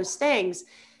 any of those things,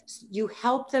 you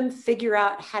help them figure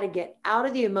out how to get out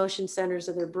of the emotion centers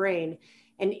of their brain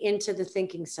and into the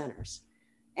thinking centers.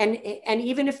 And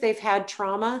even if they've had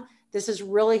trauma, this is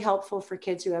really helpful for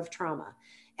kids who have trauma.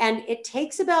 And it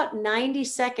takes about 90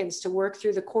 seconds to work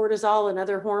through the cortisol and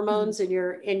other hormones in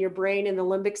your brain and the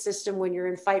limbic system when you're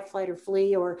in fight, flight, or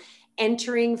flee, or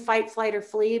entering fight, flight, or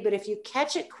flee. But if you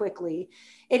catch it quickly,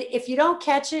 if you don't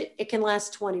catch it, it can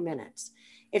last 20 minutes.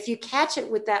 If you catch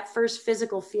it with that first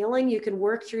physical feeling, you can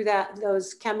work through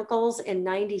those chemicals in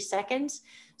 90 seconds.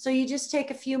 So you just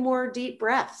take a few more deep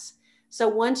breaths. So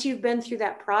once you've been through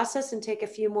that process, and take a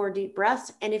few more deep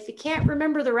breaths, and if you can't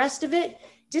remember the rest of it,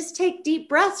 just take deep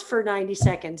breaths for 90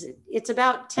 seconds. It's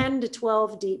about 10 to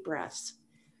 12 deep breaths.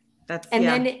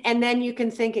 Then you can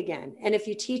think again. And if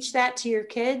you teach that to your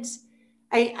kids,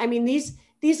 I mean, these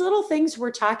little things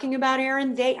we're talking about,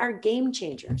 Erin, they are game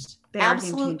changers.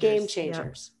 Absolute game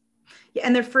changers. Yeah,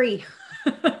 and they're free.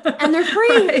 And they're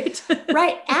free. Right.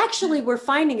 Right. Actually, we're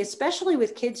finding, especially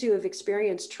with kids who have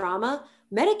experienced trauma,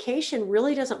 medication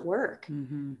really doesn't work.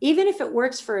 Mm-hmm. Even if it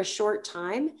works for a short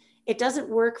time, it doesn't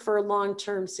work for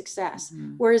long-term success.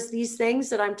 Mm-hmm. Whereas these things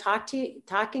that I'm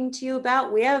talking to you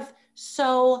about, we have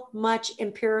so much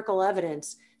empirical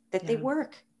evidence that they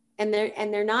work, and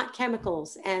they're not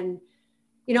chemicals. And,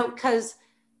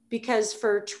 because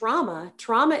for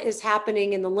trauma is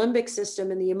happening in the limbic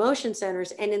system and the emotion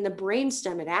centers and in the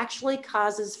brainstem. It actually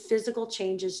causes physical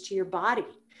changes to your body.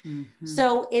 Mm-hmm.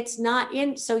 So it's not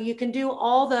so you can do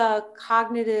all the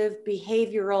cognitive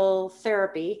behavioral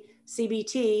therapy,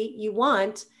 CBT, you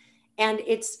want, and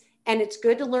it's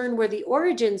good to learn where the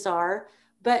origins are.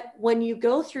 But when you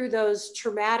go through those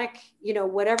traumatic,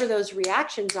 whatever those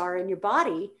reactions are in your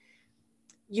body,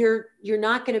 you're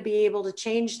not going to be able to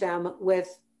change them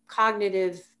with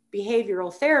cognitive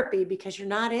behavioral therapy because you're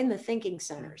not in the thinking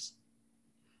centers.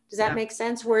 Does that make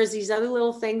sense? Whereas these other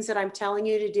little things that I'm telling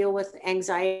you to deal with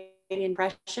anxiety and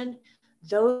depression,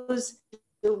 those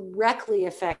directly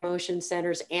affect emotion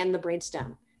centers and the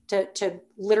brainstem to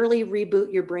literally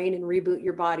reboot your brain and reboot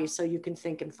your body so you can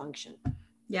think and function.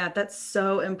 Yeah, that's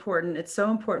so important. It's so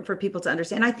important for people to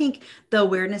understand. I think the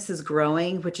awareness is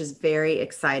growing, which is very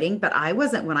exciting. But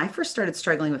when I first started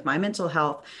struggling with my mental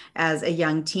health as a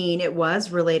young teen, it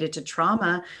was related to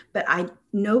trauma, but I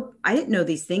didn't know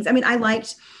these things. I mean, I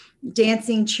liked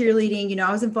dancing, cheerleading,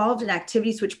 I was involved in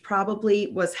activities, which probably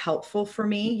was helpful for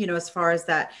me, as far as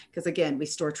that, because again, we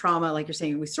store trauma, like you're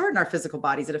saying, we store it in our physical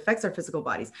bodies. It affects our physical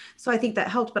bodies. So I think that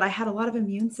helped, but I had a lot of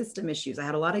immune system issues. I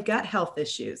had a lot of gut health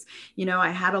issues. I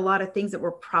had a lot of things that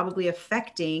were probably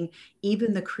affecting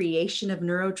even the creation of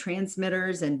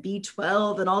neurotransmitters and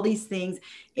B12 and all these things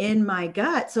in my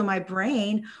gut. So my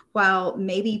brain, while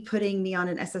maybe putting me on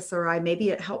an SSRI, maybe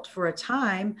it helped for a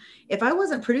time. If I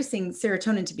wasn't producing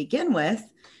serotonin to begin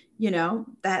with,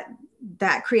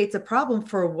 that creates a problem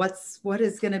for what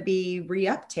is going to be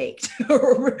reuptaked.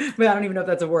 I don't even know if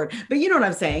that's a word, but you know what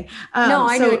I'm saying. No,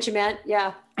 I know what you meant.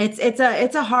 Yeah.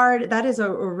 That is a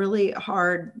really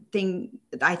hard thing.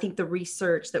 I think the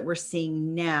research that we're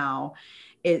seeing now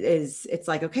it's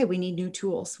like, okay, we need new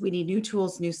tools. We need new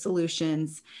tools, new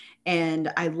solutions.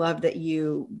 And I love that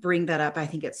you bring that up. I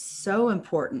think it's so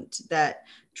important that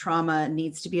trauma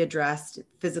needs to be addressed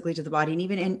physically to the body, and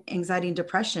even in anxiety and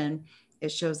depression,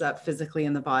 it shows up physically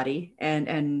in the body,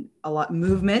 and a lot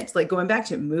movement, like going back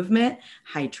to movement,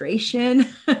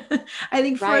 hydration. I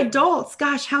think for adults,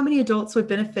 gosh, how many adults would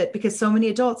benefit? Because so many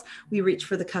adults, we reach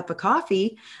for the cup of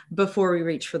coffee before we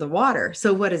reach for the water.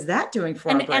 So what is that doing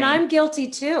for our brain? And I'm guilty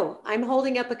too. I'm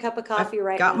holding up a cup of coffee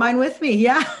right now. Got mine with me.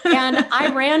 Yeah. And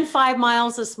I ran 5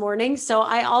 miles this morning. So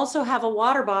I also have a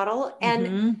water bottle,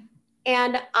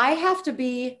 and I have to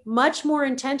be much more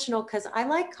intentional because I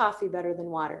like coffee better than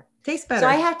water. Tastes better. So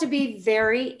I have to be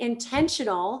very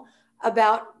intentional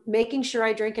about making sure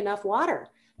I drink enough water.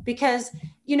 Because,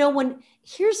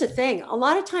 here's the thing, a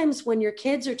lot of times when your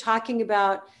kids are talking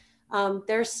about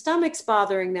their stomach's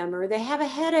bothering them, or they have a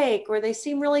headache, or they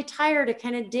seem really tired or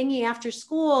kind of dingy after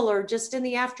school, or just in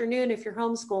the afternoon if you're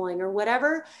homeschooling or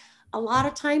whatever, a lot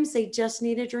of times they just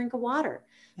need a drink of water.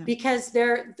 Yeah. Because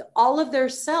all of their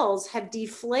cells have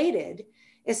deflated,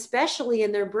 especially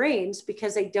in their brains,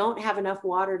 because they don't have enough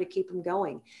water to keep them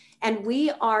going. And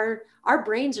our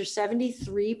brains are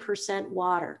 73%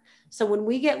 water. So when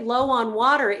we get low on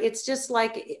water, it's just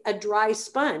like a dry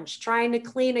sponge, trying to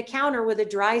clean a counter with a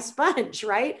dry sponge,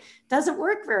 right? Doesn't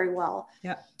work very well.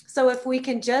 Yeah. So if we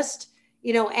can just,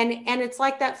 and it's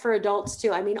like that for adults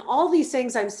too. I mean, all these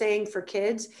things I'm saying for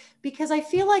kids, because I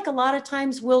feel like a lot of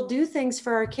times we'll do things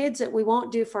for our kids that we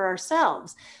won't do for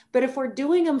ourselves. But if we're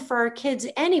doing them for our kids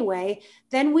anyway,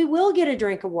 then we will get a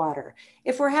drink of water.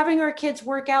 If we're having our kids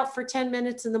work out for 10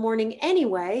 minutes in the morning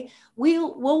anyway,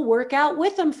 we'll work out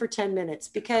with them for 10 minutes,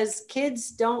 because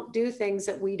kids don't do things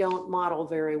that we don't model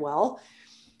very well.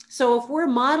 So if we're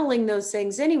modeling those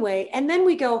things anyway, and then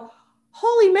we go,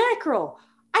 holy mackerel,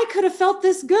 I could have felt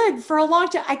this good for a long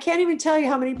time. I can't even tell you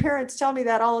how many parents tell me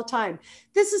that all the time.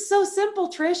 This is so simple,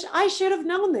 Trish. I should have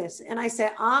known this. And I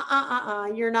say,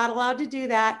 you're not allowed to do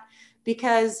that,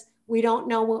 because we don't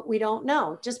know what we don't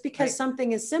know. Just because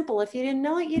something is simple, if you didn't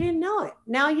know it, you didn't know it.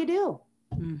 Now you do.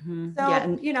 Mm-hmm. So,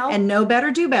 yeah, and know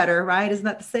better, do better, right? Isn't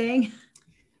that the saying?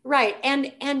 Right.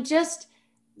 And just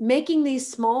making these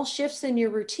small shifts in your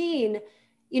routine,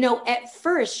 at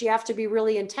first you have to be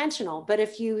really intentional, but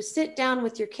if you sit down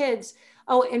with your kids,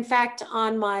 in fact,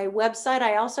 on my website,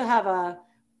 I also have a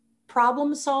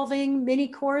problem solving mini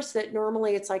course that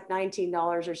normally it's like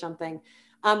 $19 or something,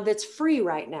 that's free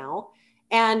right now.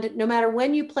 And no matter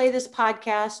when you play this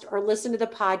podcast or listen to the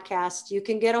podcast, you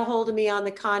can get a hold of me on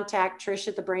the contact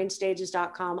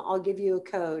trish@thebrainstages.com. I'll give you a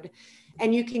code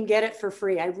and you can get it for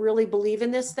free. I really believe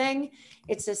in this thing.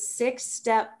 It's a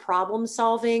 6-step problem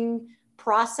solving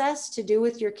process to do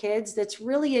with your kids that's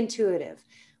really intuitive.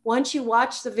 Once you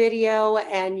watch the video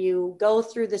and you go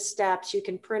through the steps, you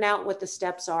can print out what the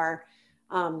steps are,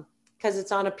 because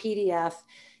it's on a PDF.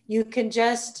 You can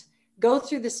just go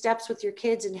through the steps with your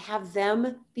kids and have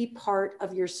them be part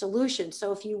of your solution.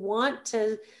 So if you want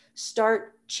to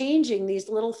start changing these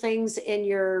little things in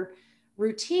your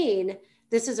routine,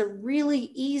 this is a really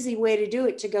easy way to do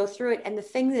it, to go through it. And the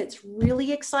thing that's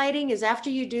really exciting is after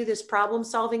you do this problem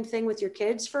solving thing with your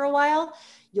kids for a while,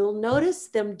 you'll notice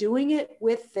them doing it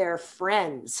with their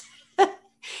friends.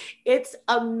 It's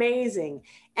amazing.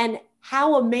 And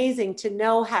how amazing to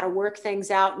know how to work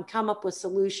things out and come up with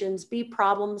solutions, be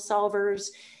problem solvers,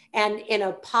 and in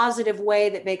a positive way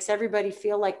that makes everybody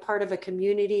feel like part of a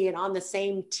community and on the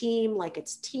same team, like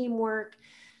it's teamwork.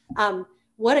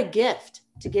 What a gift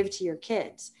to give to your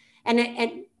kids.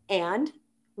 And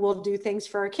we'll do things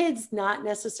for our kids, not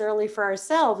necessarily for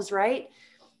ourselves, right?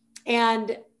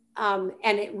 And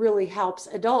it really helps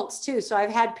adults too. So I've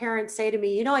had parents say to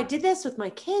me, I did this with my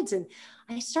kids and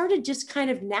I started just kind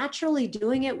of naturally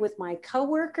doing it with my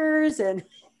coworkers, and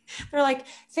they're like,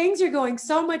 things are going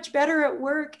so much better at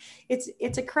work.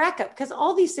 It's a crack up, because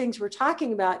all these things we're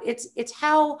talking about, it's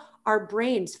how our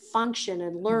brains function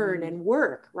and learn and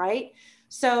work, right?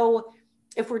 So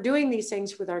if we're doing these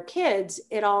things with our kids,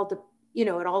 it all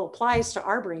applies to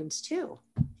our brains too.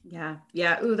 Yeah.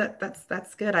 Yeah. Ooh,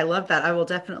 that's good. I love that. I will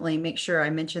definitely make sure I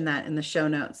mention that in the show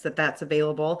notes, that's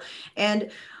available.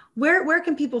 And where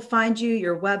can people find you,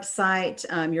 your website,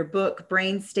 your book,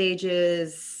 Brain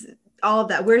Stages, all of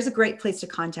that? Where's a great place to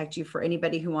contact you for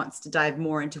anybody who wants to dive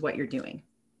more into what you're doing?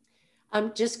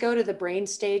 Just go to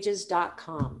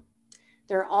thebrainstages.com.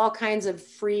 There are all kinds of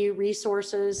free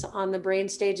resources on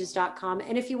thebrainstages.com.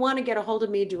 And if you want to get a hold of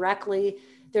me directly,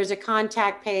 there's a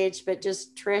contact page, but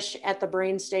just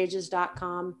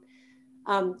trish@thebrainstages.com.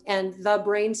 And The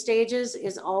Brain Stages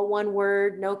is all one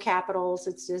word, no capitals.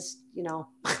 It's just,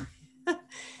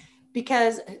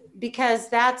 because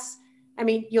that's,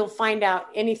 you'll find out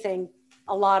anything,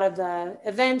 a lot of the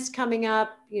events coming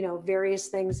up, various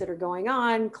things that are going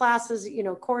on, classes,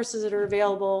 courses that are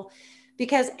available.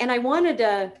 And I wanted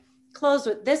to close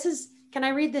with can I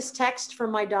read this text from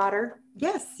my daughter?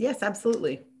 Yes,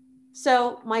 absolutely.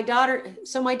 So my daughter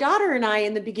and I,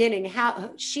 in the beginning,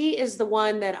 she is the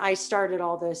one that I started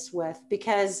all this with,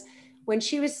 because when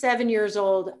she was 7 years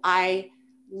old, I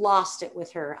lost it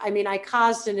with her. I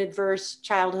caused an adverse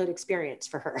childhood experience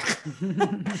for her.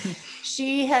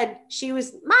 She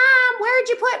was, Mom, where'd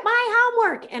you put my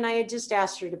homework? And I had just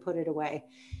asked her to put it away.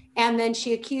 And then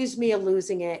she accused me of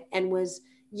losing it and was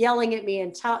yelling at me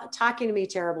and talking to me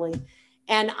terribly.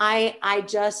 And I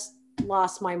just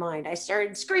lost my mind. I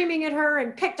started screaming at her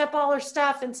and picked up all her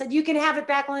stuff and said, you can have it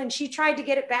back. And she tried to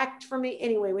get it back from me.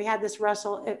 Anyway, we had this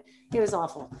wrestle. It was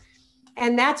awful.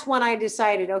 And that's when I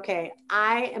decided, okay,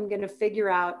 I am going to figure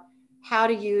out how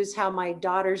to use how my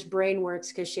daughter's brain works,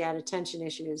 because she had attention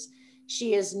issues.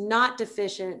 She is not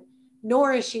deficient,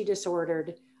 nor is she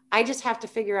disordered. I just have to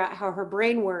figure out how her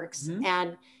brain works.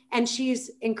 Mm-hmm. And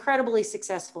she's incredibly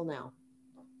successful now.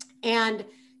 And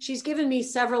she's given me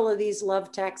several of these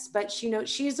love texts, but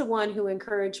she's the one who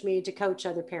encouraged me to coach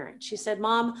other parents. She said,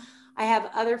 Mom, I have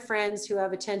other friends who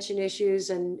have attention issues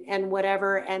and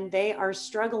whatever, and they are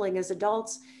struggling as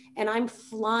adults, and I'm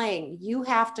flying. You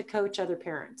have to coach other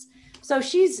parents. So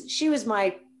she's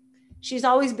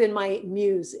always been my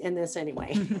muse in this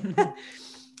anyway.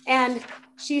 And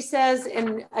she says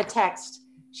in a text,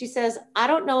 she says, I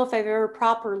don't know if I've ever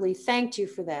properly thanked you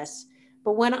for this,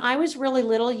 but when I was really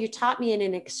little, you taught me in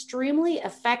an extremely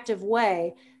effective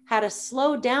way how to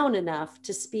slow down enough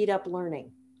to speed up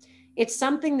learning. It's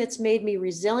something that's made me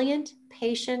resilient,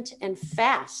 patient, and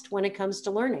fast when it comes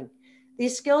to learning.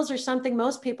 These skills are something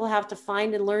most people have to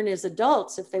find and learn as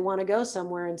adults if they want to go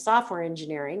somewhere in software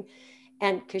engineering,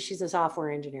 and because she's a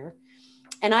software engineer.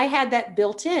 And I had that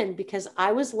built in because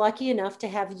I was lucky enough to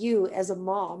have you as a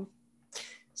mom.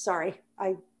 Sorry,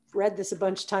 I read this a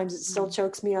bunch of times. It still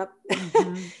chokes me up.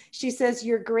 Mm-hmm. She says,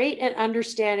 you're great at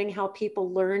understanding how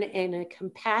people learn in a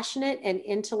compassionate and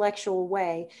intellectual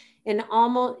way in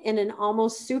an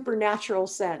almost supernatural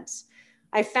sense.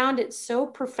 I found it so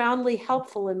profoundly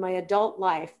helpful in my adult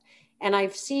life. And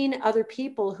I've seen other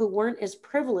people who weren't as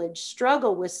privileged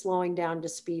struggle with slowing down to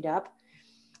speed up,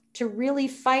 to really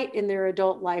fight in their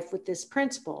adult life with this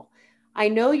principle. I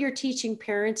know you're teaching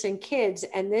parents and kids,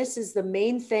 and this is the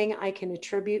main thing I can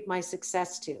attribute my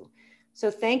success to. So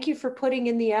thank you for putting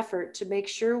in the effort to make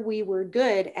sure we were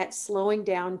good at slowing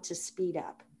down to speed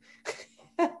up.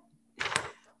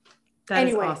 That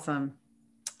is awesome.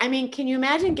 I mean, can you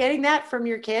imagine getting that from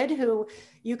your kid who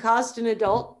you caused an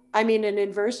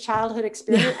adverse childhood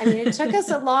experience? I mean, it took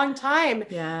us a long time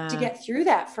to get through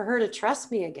that for her to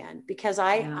trust me again, because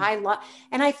I love,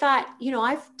 and I thought,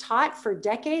 I've taught for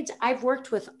decades. I've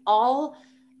worked with all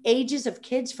ages of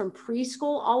kids from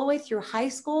preschool all the way through high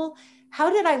school. How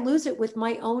did I lose it with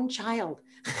my own child?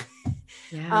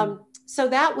 So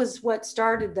that was what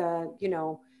started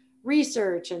the,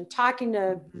 research and talking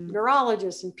to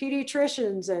neurologists and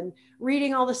pediatricians and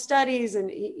reading all the studies,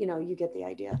 and you get the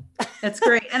idea. That's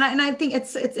great. And I think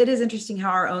it is interesting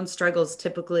how our own struggles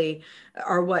typically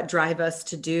are what drive us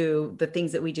to do the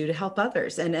things that we do to help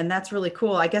others. And that's really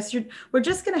cool. I guess we're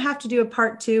just going to have to do a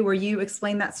part 2 where you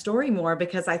explain that story more,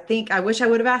 because I wish I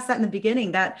would have asked that in the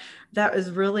beginning. That was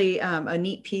really a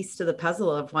neat piece to the puzzle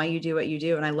of why you do what you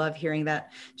do. And I love hearing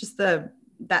that, just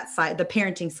that side, the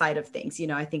parenting side of things.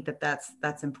 I think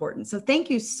that's important. So thank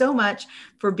you so much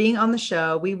for being on the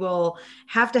show. We will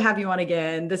have to have you on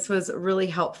again. This was really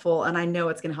helpful. And I know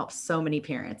it's going to help so many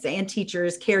parents and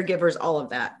teachers, caregivers, all of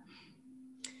that.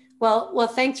 Well,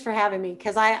 thanks for having me.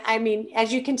 Cause I mean,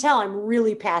 as you can tell, I'm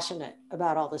really passionate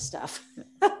about all this stuff.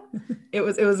 It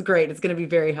was great. It's going to be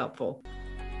very helpful.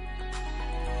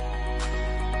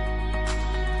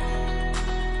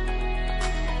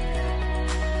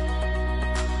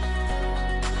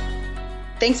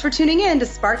 Thanks for tuning in to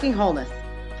Sparking Wholeness.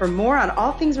 For more on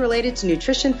all things related to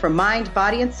nutrition for mind,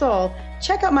 body, and soul,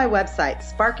 check out my website,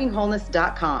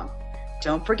 sparkingwholeness.com.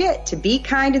 Don't forget to be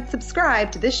kind and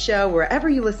subscribe to this show wherever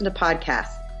you listen to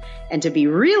podcasts. And to be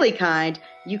really kind,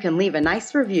 you can leave a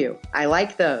nice review. I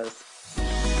like those.